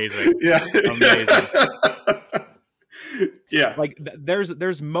 Amazing. Yeah. Amazing. Yeah. Like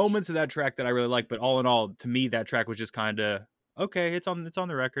there's moments of that track that I really like, but all in all, to me, that track was just kind of okay. It's on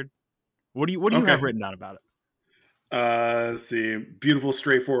the record. What do you have written down about it? Let's see. Beautiful,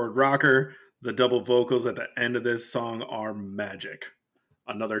 straightforward rocker. The double vocals at the end of this song are magic.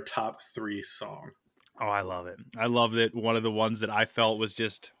 Another top 3 song. Oh, I love it. I loved it. One of the ones that I felt was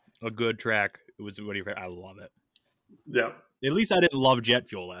just a good track. It was one of your. I love it. Yeah. At least I didn't love Jet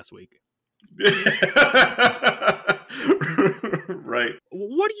Fuel last week. Right.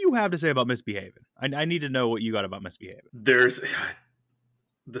 What do you have to say about Misbehaving? I need to know what you got about Misbehaving.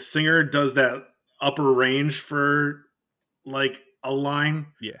 The singer does that upper range for like a line.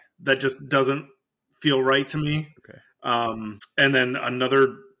 Yeah. That just doesn't feel right to me. Okay. And then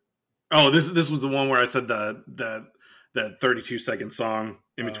another. Oh, this was the one where I said that 32-second song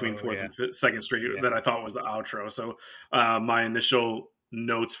in between fourth and second straight that I thought was the outro. So my initial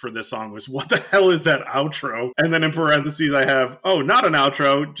notes for this song was, what the hell is that outro? And then in parentheses I have, not an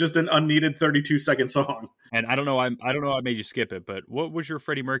outro, just an unneeded 32-second song. And I don't know I made you skip it, but what was your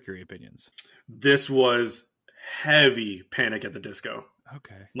Freddie Mercury opinions? This was heavy Panic at the Disco.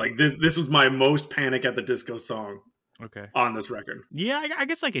 Okay. Like this was my most Panic at the Disco song. Okay. On this record. Yeah, I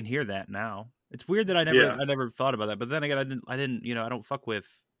guess I can hear that now. It's weird that I never thought about that, but then again, I didn't, I don't fuck with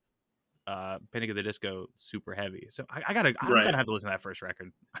Panic at the Disco super heavy. So I'm gonna have to listen to that first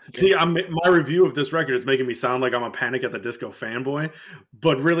record. See, my review of this record is making me sound like I'm a Panic at the Disco fanboy,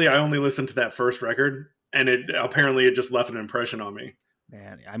 but really I only listened to that first record, and it just left an impression on me.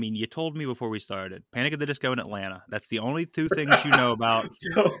 Man, I mean, you told me before we started, Panic at the Disco in Atlanta. That's the only 2 things you know about.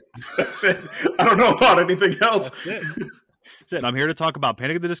 That's it. I don't know about anything else. That's it. I'm here to talk about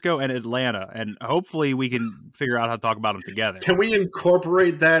Panic at the Disco and Atlanta, and hopefully we can figure out how to talk about them together. Can we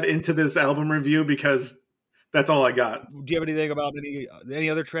incorporate that into this album review? Because that's all I got. Do you have anything about any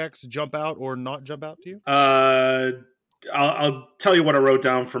other tracks jump out or not jump out to you? I'll tell you what I wrote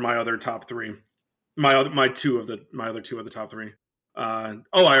down for my other top 3. My other 2 of the top 3. I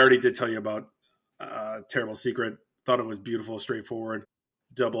already did tell you about Terrible Secret. Thought it was beautiful, straightforward.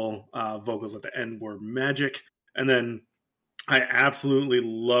 Double vocals at the end were magic. And then I absolutely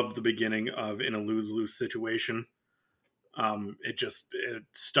loved the beginning of In a Lose-Lose Situation. It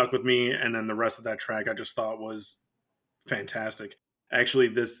stuck with me. And then the rest of that track I just thought was fantastic. Actually,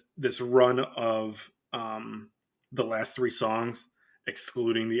 this run of the last 3 songs,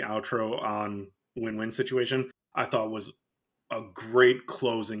 excluding the outro on Win-Win Situation, I thought was a great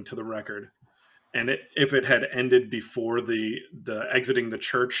closing to the record. And if it had ended before the exiting the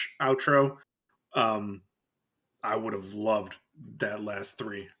church outro, I would have loved that last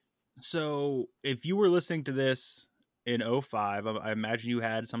 3. So if you were listening to this in 2005, I imagine you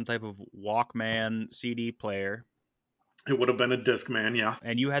had some type of Walkman CD player. It would have been a Discman, yeah.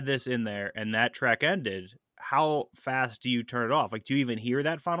 And you had this in there, and that track ended. How fast do you turn it off? Like, do you even hear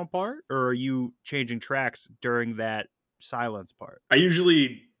that final part, or are you changing tracks during that silence part? I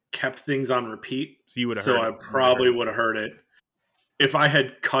usually kept things on repeat, so you would have. So I probably would have heard it. If I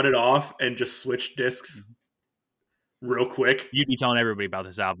had cut it off and just switched discs, real quick. You'd be telling everybody about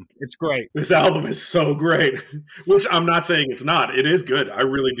this album. It's great. This album is so great, which I'm not saying it's not. It is good. I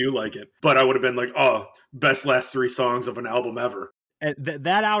really do like it. But I would have been like, oh, best last 3 songs of an album ever. And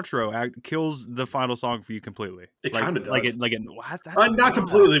that outro kills the final song for you completely. It kind of does. What? Not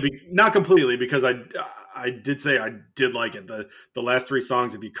completely, because I did say I did like it. The last 3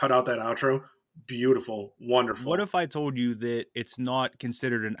 songs, if you cut out that outro, beautiful, wonderful. What if I told you that it's not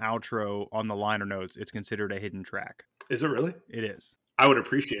considered an outro on the liner notes? It's considered a hidden track. Is it really? It is. I would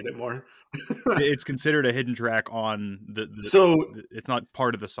appreciate it more. It's considered a hidden track on so it's not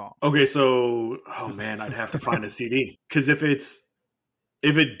part of the song. Okay, so oh man, I'd have to find a CD, because if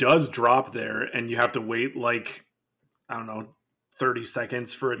it does drop there and you have to wait like, I don't know, 30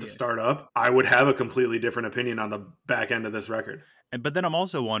 seconds for it to start up, I would have a completely different opinion on the back end of this record. But then I'm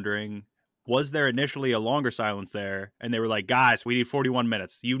also wondering, was there initially a longer silence there? And they were like, guys, we need 41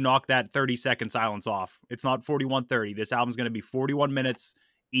 minutes. You knock that 30-second silence off. It's not 41:30. This album's going to be 41 minutes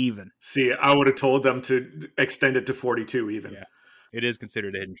even. See, I would have told them to extend it to 42 even. Yeah, it is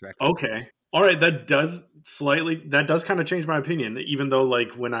considered a hidden track. Okay. All right, that does kind of change my opinion, even though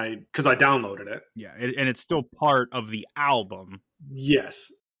because I downloaded it. Yeah, and it's still part of the album.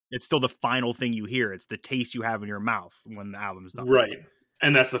 Yes. It's still the final thing you hear. It's the taste you have in your mouth when the album's done. Right.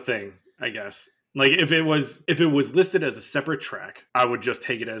 And that's the thing, I guess. Like if it was listed as a separate track, I would just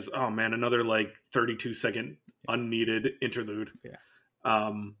take it as, oh man, another 32-second unneeded interlude.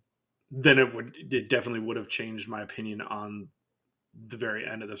 Yeah. Then it definitely would have changed my opinion on the very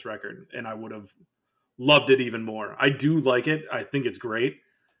end of this record, and I would have loved it even more. I do like it. I think it's great,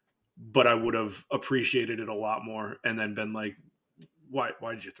 but I would have appreciated it a lot more and then been like, why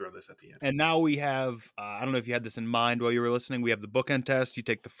did you throw this at the end? And now we have, I don't know if you had this in mind while you were listening, we have the bookend test. You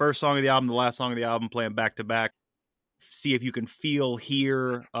take the first song of the album, the last song of the album, play them back to back. See if you can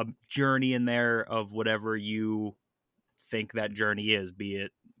hear a journey in there of whatever you think that journey is, be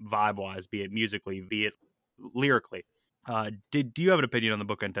it vibe-wise, be it musically, be it lyrically. Do you have an opinion on the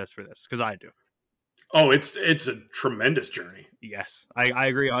bookend test for this? Because I do. Oh, it's a tremendous journey. Yes, I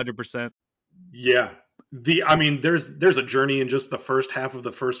agree 100%. Yeah. There's a journey in just the first half of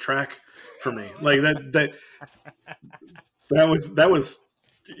the first track for me. Like that was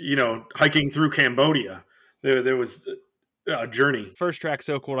hiking through Cambodia. There was a journey. First track,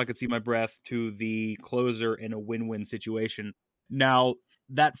 So Cold I Could See My Breath, to the closer in a win-win situation. Now,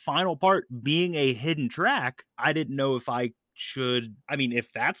 that final part being a hidden track, I didn't know if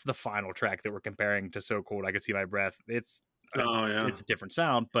if that's the final track that we're comparing to So Cold I Could See My Breath, it's a different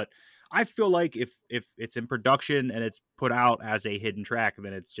sound, but I feel like if it's in production and it's put out as a hidden track,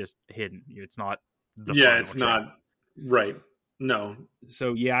 then it's just hidden. It's not the final it's track. not right. No.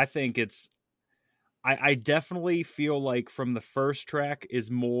 So yeah, I think I definitely feel like from the first track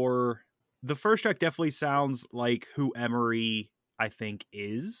the first track definitely sounds like who Emery I think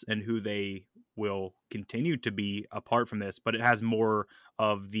is and who they will continue to be apart from this, but it has more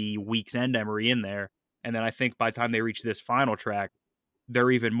of the Week's End Emery in there. And then I think by the time they reach this final track,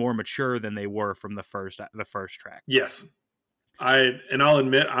 they're even more mature than they were from the first track. Yes. I'll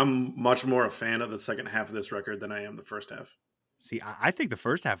admit I'm much more a fan of the second half of this record than I am the first half. See, I think the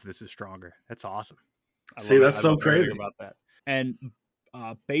first half of this is stronger. That's awesome. That's so crazy about that. And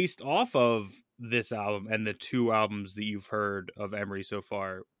based off of this album and the 2 albums that you've heard of Emery so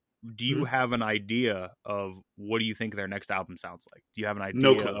far, do you have an idea of what do you think their next album sounds like? Do you have an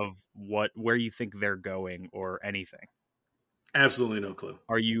idea of where you think they're going or anything? Absolutely no clue.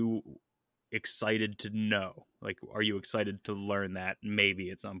 Are you excited to know? Like, are you excited to learn that maybe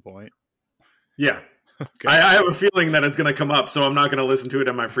at some point? Yeah. Okay. I have a feeling that it's going to come up, so I'm not going to listen to it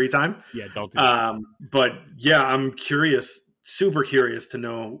in my free time. Yeah, don't do that. But yeah, I'm curious, super curious to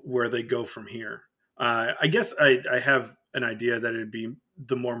know where they go from here. I guess I have an idea that it'd be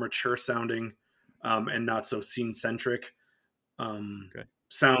the more mature sounding and not so scene-centric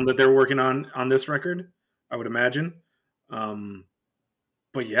sound that they're working on this record, I would imagine.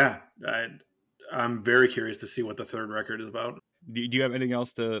 But yeah, I'm very curious to see what the third record is about. Do you have anything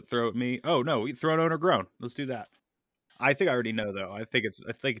else to throw at me? Oh no, we throw it own or grown. Let's do that. I think I already know though. I think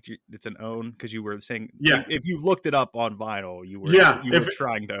it's an own because you were saying if you looked it up on vinyl, you were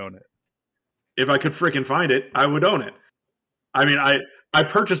trying to own it. If I could freaking find it, I would own it. I mean, I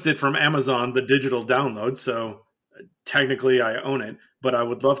purchased it from Amazon, the digital download, so technically I own it. But I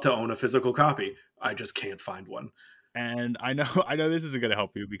would love to own a physical copy. I just can't find one. And I know this isn't going to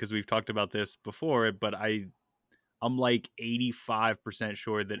help you because we've talked about this before, but I'm like 85%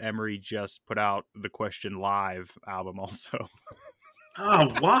 sure that Emery just put out the Question Live album also. Oh,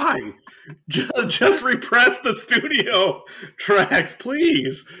 why? Just repress the studio tracks,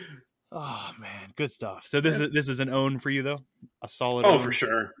 please. Oh man, good stuff. So this is an own for you though, a solid. Oh, own? for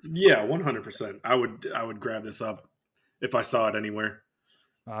sure. Yeah, 100%. I would grab this up if I saw it anywhere.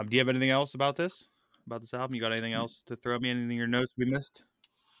 Do you have anything else about this album? You got anything else to throw at me? Anything in your notes we missed?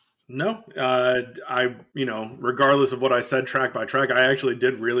 No, regardless of what I said track by track, I actually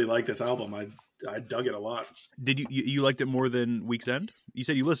did really like this album. I dug it a lot. Did you liked it more than Week's End? You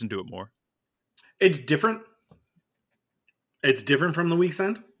said you listened to it more. It's different. It's different from the Week's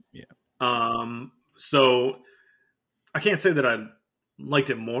End. Yeah. So I can't say that I liked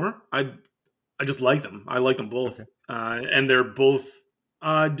it more. I just like them. I like them both. Okay. And they're both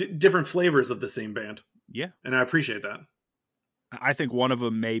different flavors of the same band. Yeah. And I appreciate that. I think one of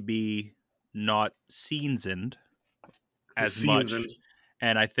them may be not seasoned as much.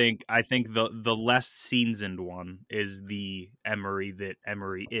 And I think the less seasoned one is the Emery that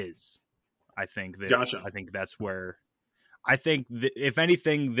Emery is. I think that's where I think if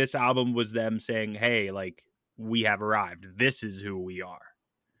anything, this album was them saying, "Hey, like we have arrived. This is who we are."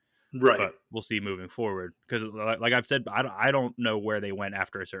 Right. But we'll see moving forward because, like I've said, I don't know where they went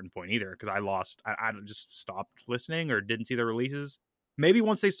after a certain point either because I just stopped listening or didn't see the releases. Maybe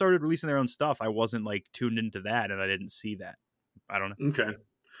once they started releasing their own stuff, I wasn't like tuned into that and I didn't see that. I don't know. Okay.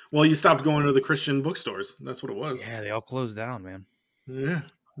 Well, you stopped going to the Christian bookstores. That's what it was. Yeah, they all closed down, man. Yeah.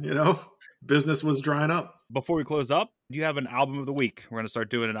 Business was drying up. Before we close up, do you have an album of the week? We're going to start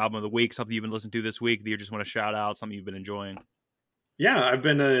doing an album of the week, something you've been listening to this week that you just want to shout out, something you've been enjoying. Yeah, I've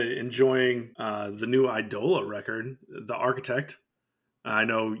been enjoying the new Idola record, The Architect. I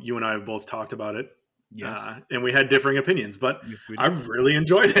know you and I have both talked about it. Yes. And we had differing opinions, but yes, I've really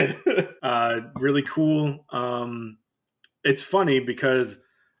enjoyed it. Really cool. It's funny because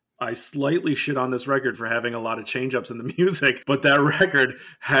I slightly shit on this record for having a lot of change-ups in the music, but that record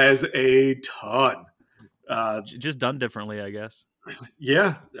has a ton. Just done differently, I guess.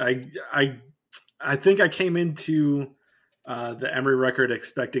 Yeah, I think I came into the Emery record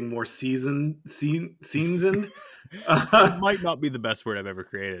expecting more seasoned. It might not be the best word I've ever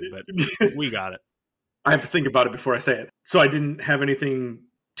created, but we got it. I have to think about it before I say it. So I didn't have anything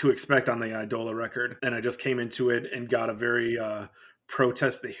to expect on the Idola record, and I just came into it and got a very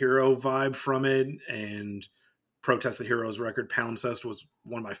Protest the Hero vibe from it. And Protest the Hero's record, Palimpsest, was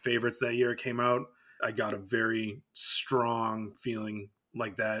one of my favorites that year it came out. I got a very strong feeling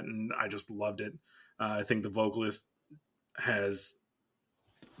like that, and I just loved it. I think the vocalist has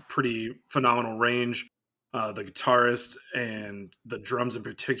pretty phenomenal range. The guitarist and the drums in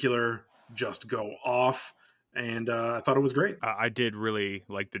particular just go off, and I thought it was great. I did really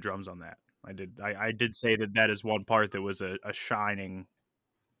like the drums on that. I did say that is one part that was a shining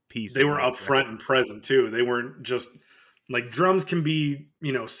piece. They were up front and present too. They weren't just like drums can be,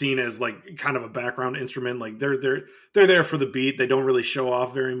 seen as like kind of a background instrument. Like they're there for the beat. They don't really show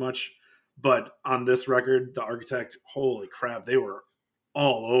off very much. But on this record, The Architect, holy crap, they were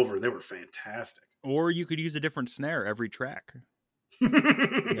all over. They were fantastic. Or you could use a different snare every track.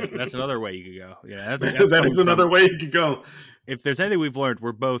 That's another way you could go. Yeah, that is another way you could go. If there's anything we've learned,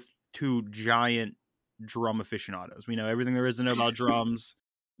 we're both two giant drum aficionados. We know everything there is to know about drums.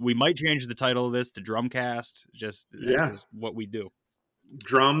 We might change the title of this to Drumcast. Just that's what we do.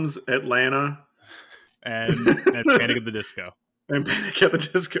 Drums, Atlanta, and Panic at the Disco. And Panic at the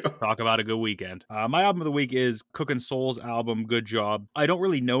Disco. Talk about a good weekend. My album of the week is Cookin' Soul's album, Good Job. I don't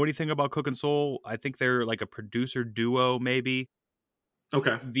really know anything about Cookin' Soul. I think they're like a producer duo, maybe.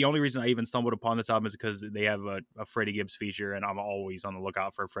 Okay. The only reason I even stumbled upon this album is because they have a Freddie Gibbs feature, and I'm always on the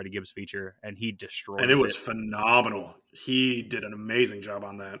lookout for a Freddie Gibbs feature, and he destroyed it. And it was phenomenal. He did an amazing job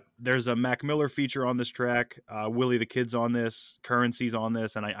on that. There's a Mac Miller feature on this track. Willie the Kid's on this. Currency's on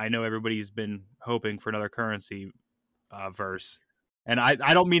this, and I know everybody's been hoping for another Currency verse. And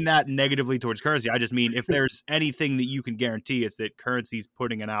I don't mean that negatively towards Currency. I just mean if there's anything that you can guarantee, it's that Currency's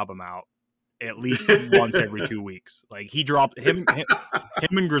putting an album out at least once every 2 weeks. Like he dropped him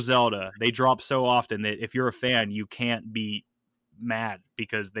and Griselda. They drop so often that if you're a fan, you can't be mad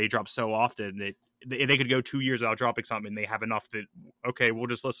because they drop so often that they could go 2 years without dropping something. And they have enough that, okay, we'll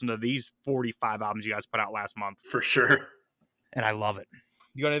just listen to these 45 albums you guys put out last month. For sure. And I love it.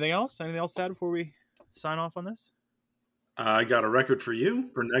 You got anything else? Anything else to add before we sign off on this? I got a record for you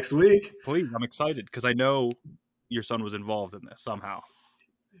for next week. Please, I'm excited because I know your son was involved in this somehow.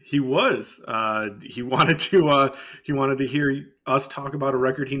 He was. He wanted to hear us talk about a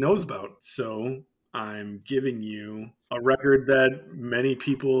record he knows about. So I'm giving you a record that many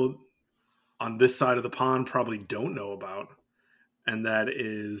people on this side of the pond probably don't know about, and that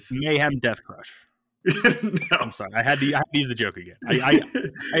is Mayhem Death Crush. No. I'm sorry. I had to use the joke again.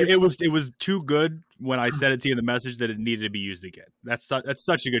 It was too good when I said it to you in the message that it needed to be used again. That's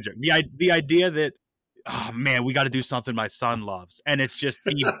such a good joke. The idea that, oh man, we got to do something my son loves, and it's just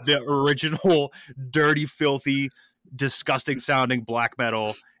the original dirty, filthy, disgusting sounding black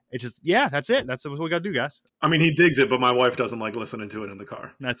metal. It's just, yeah, that's it. That's what we got to do, guys. I mean, he digs it, but my wife doesn't like listening to it in the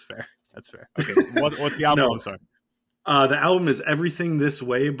car. That's fair. Okay, what's the album? No. I'm sorry. The album is Everything This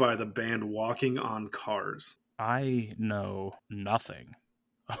Way by the band Walking on Cars. I know nothing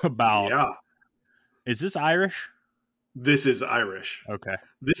about. Yeah, Is this Irish? this is Irish. Okay,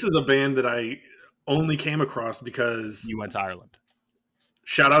 This is a band that I only came across because you went to Ireland.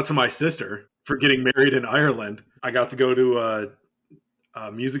 shout out to my sister for getting married in Ireland. I got to go to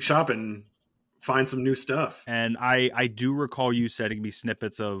a music shop and find some new stuff. And I do recall you sending me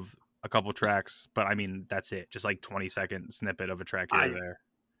snippets of a couple tracks, but I mean, that's it. Just like 20-second snippet of a track here or there.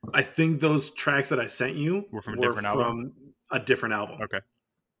 I think those tracks that I sent you Were from a different album? a different album. Okay.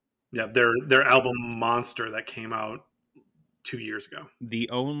 Yeah, their album Monster that came out 2 years ago. The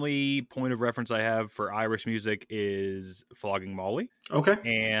only point of reference I have for Irish music is Flogging Molly. Okay.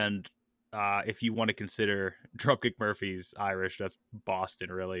 And if you want to consider Dropkick Murphys Irish, that's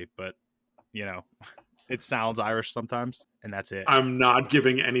Boston, really. But, you know, it sounds Irish sometimes, and that's it. I'm not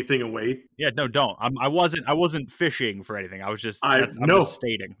giving anything away. Yeah, no, don't. I wasn't fishing for anything. I was just I'm no. just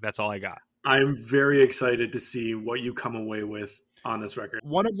stating. That's all I got. I'm very excited to see what you come away with on this record.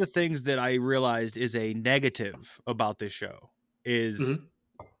 One of the things that I realized is a negative about this show is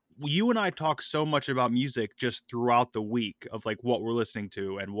you and I talk so much about music just throughout the week of like what we're listening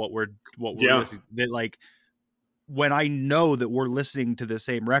to and what we're listening that, like, when I know that we're listening to the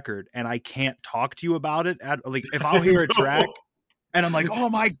same record and I can't talk to you about it, like if I'll hear a track and I'm like, oh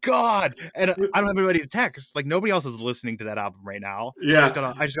my God, and I don't have anybody to text, like nobody else is listening to that album right now. Yeah.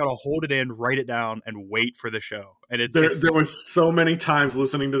 So I just gotta hold it in, write it down, and wait for the show. And there was so many times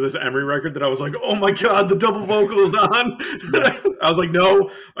listening to this Emery record that I was like, oh my God, the double vocal is on. I was like,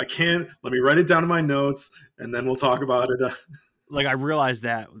 no, I can't. Let me write it down in my notes and then we'll talk about it. Like, I realized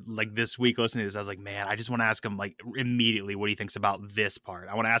that like this week listening to this, I was like, man, I just want to ask him like immediately what he thinks about this part.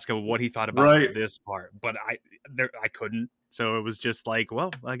 I want to ask him what he thought about this part, but I couldn't. So it was just like,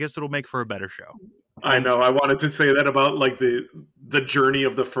 well, I guess it'll make for a better show. I know. I wanted to say that about like the journey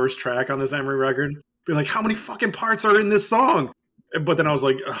of the first track on this Emery record. Be like, how many fucking parts are in this song? But then I was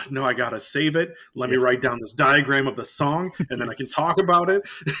like, no, I gotta save it. Let me write down this diagram of the song, and then I can talk about it.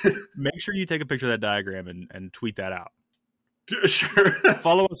 Make sure you take a picture of that diagram and tweet that out. Sure.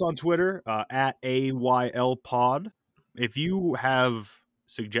 Follow us on Twitter at AYLPod. If you have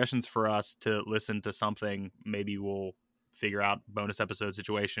suggestions for us to listen to something, maybe we'll figure out bonus episode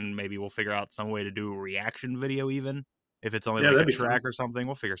situation. Maybe we'll figure out some way to do a reaction video, even if it's only like a track or something.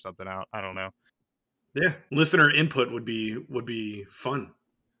 We'll figure something out. I don't know. Yeah, listener input would be fun.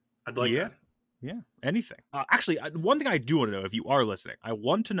 I'd like that. Yeah, anything. Actually, one thing I do want to know, if you are listening, I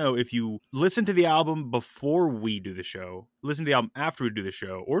want to know if you listen to the album before we do the show, listen to the album after we do the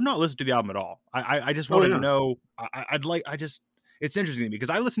show, or not listen to the album at all. I just want to know. It's interesting to me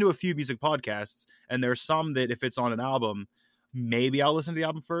because I listen to a few music podcasts, and there's some that if it's on an album, maybe I'll listen to the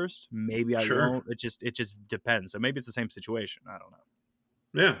album first, maybe I won't. It just depends. So maybe it's the same situation. I don't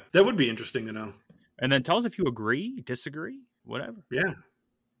know. Yeah, that would be interesting to know. And then tell us if you agree, disagree, whatever. Yeah.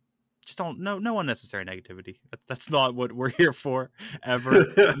 Just don't no unnecessary negativity. That's not what we're here for ever.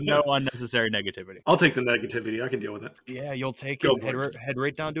 No unnecessary negativity. I'll take the negativity. I can deal with it. Yeah, you'll take it. Head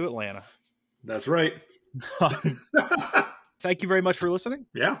right down to Atlanta. That's right. Thank you very much for listening.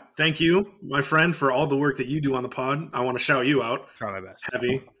 Yeah. Thank you, my friend, for all the work that you do on the pod. I want to shout you out. Try my best.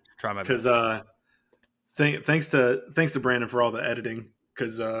 Heavy. Try my best. Because thanks to Brandon for all the editing,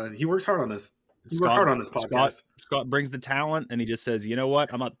 because he works hard on this. He works hard on this podcast. Scott brings the talent, and he just says, "You know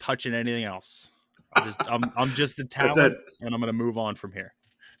what? I'm not touching anything else. I'm just the talent, and I'm going to move on from here."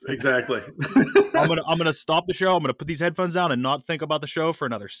 Exactly. I'm gonna stop the show. I'm gonna put these headphones down and not think about the show for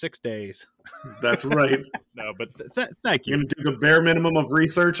another 6 days. That's right. No, but thank you. I'm gonna do the bare minimum of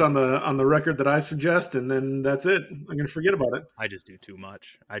research on the record that I suggest, and then that's it. I'm gonna forget about it. I just do too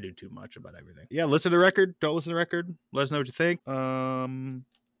much. I do too much about everything. Yeah, listen to the record. Don't listen to the record. Let us know what you think. Are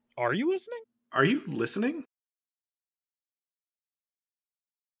you listening? Are you listening?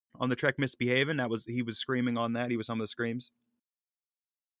 On the track "Misbehavin'," he was screaming on that. He was some of the screams.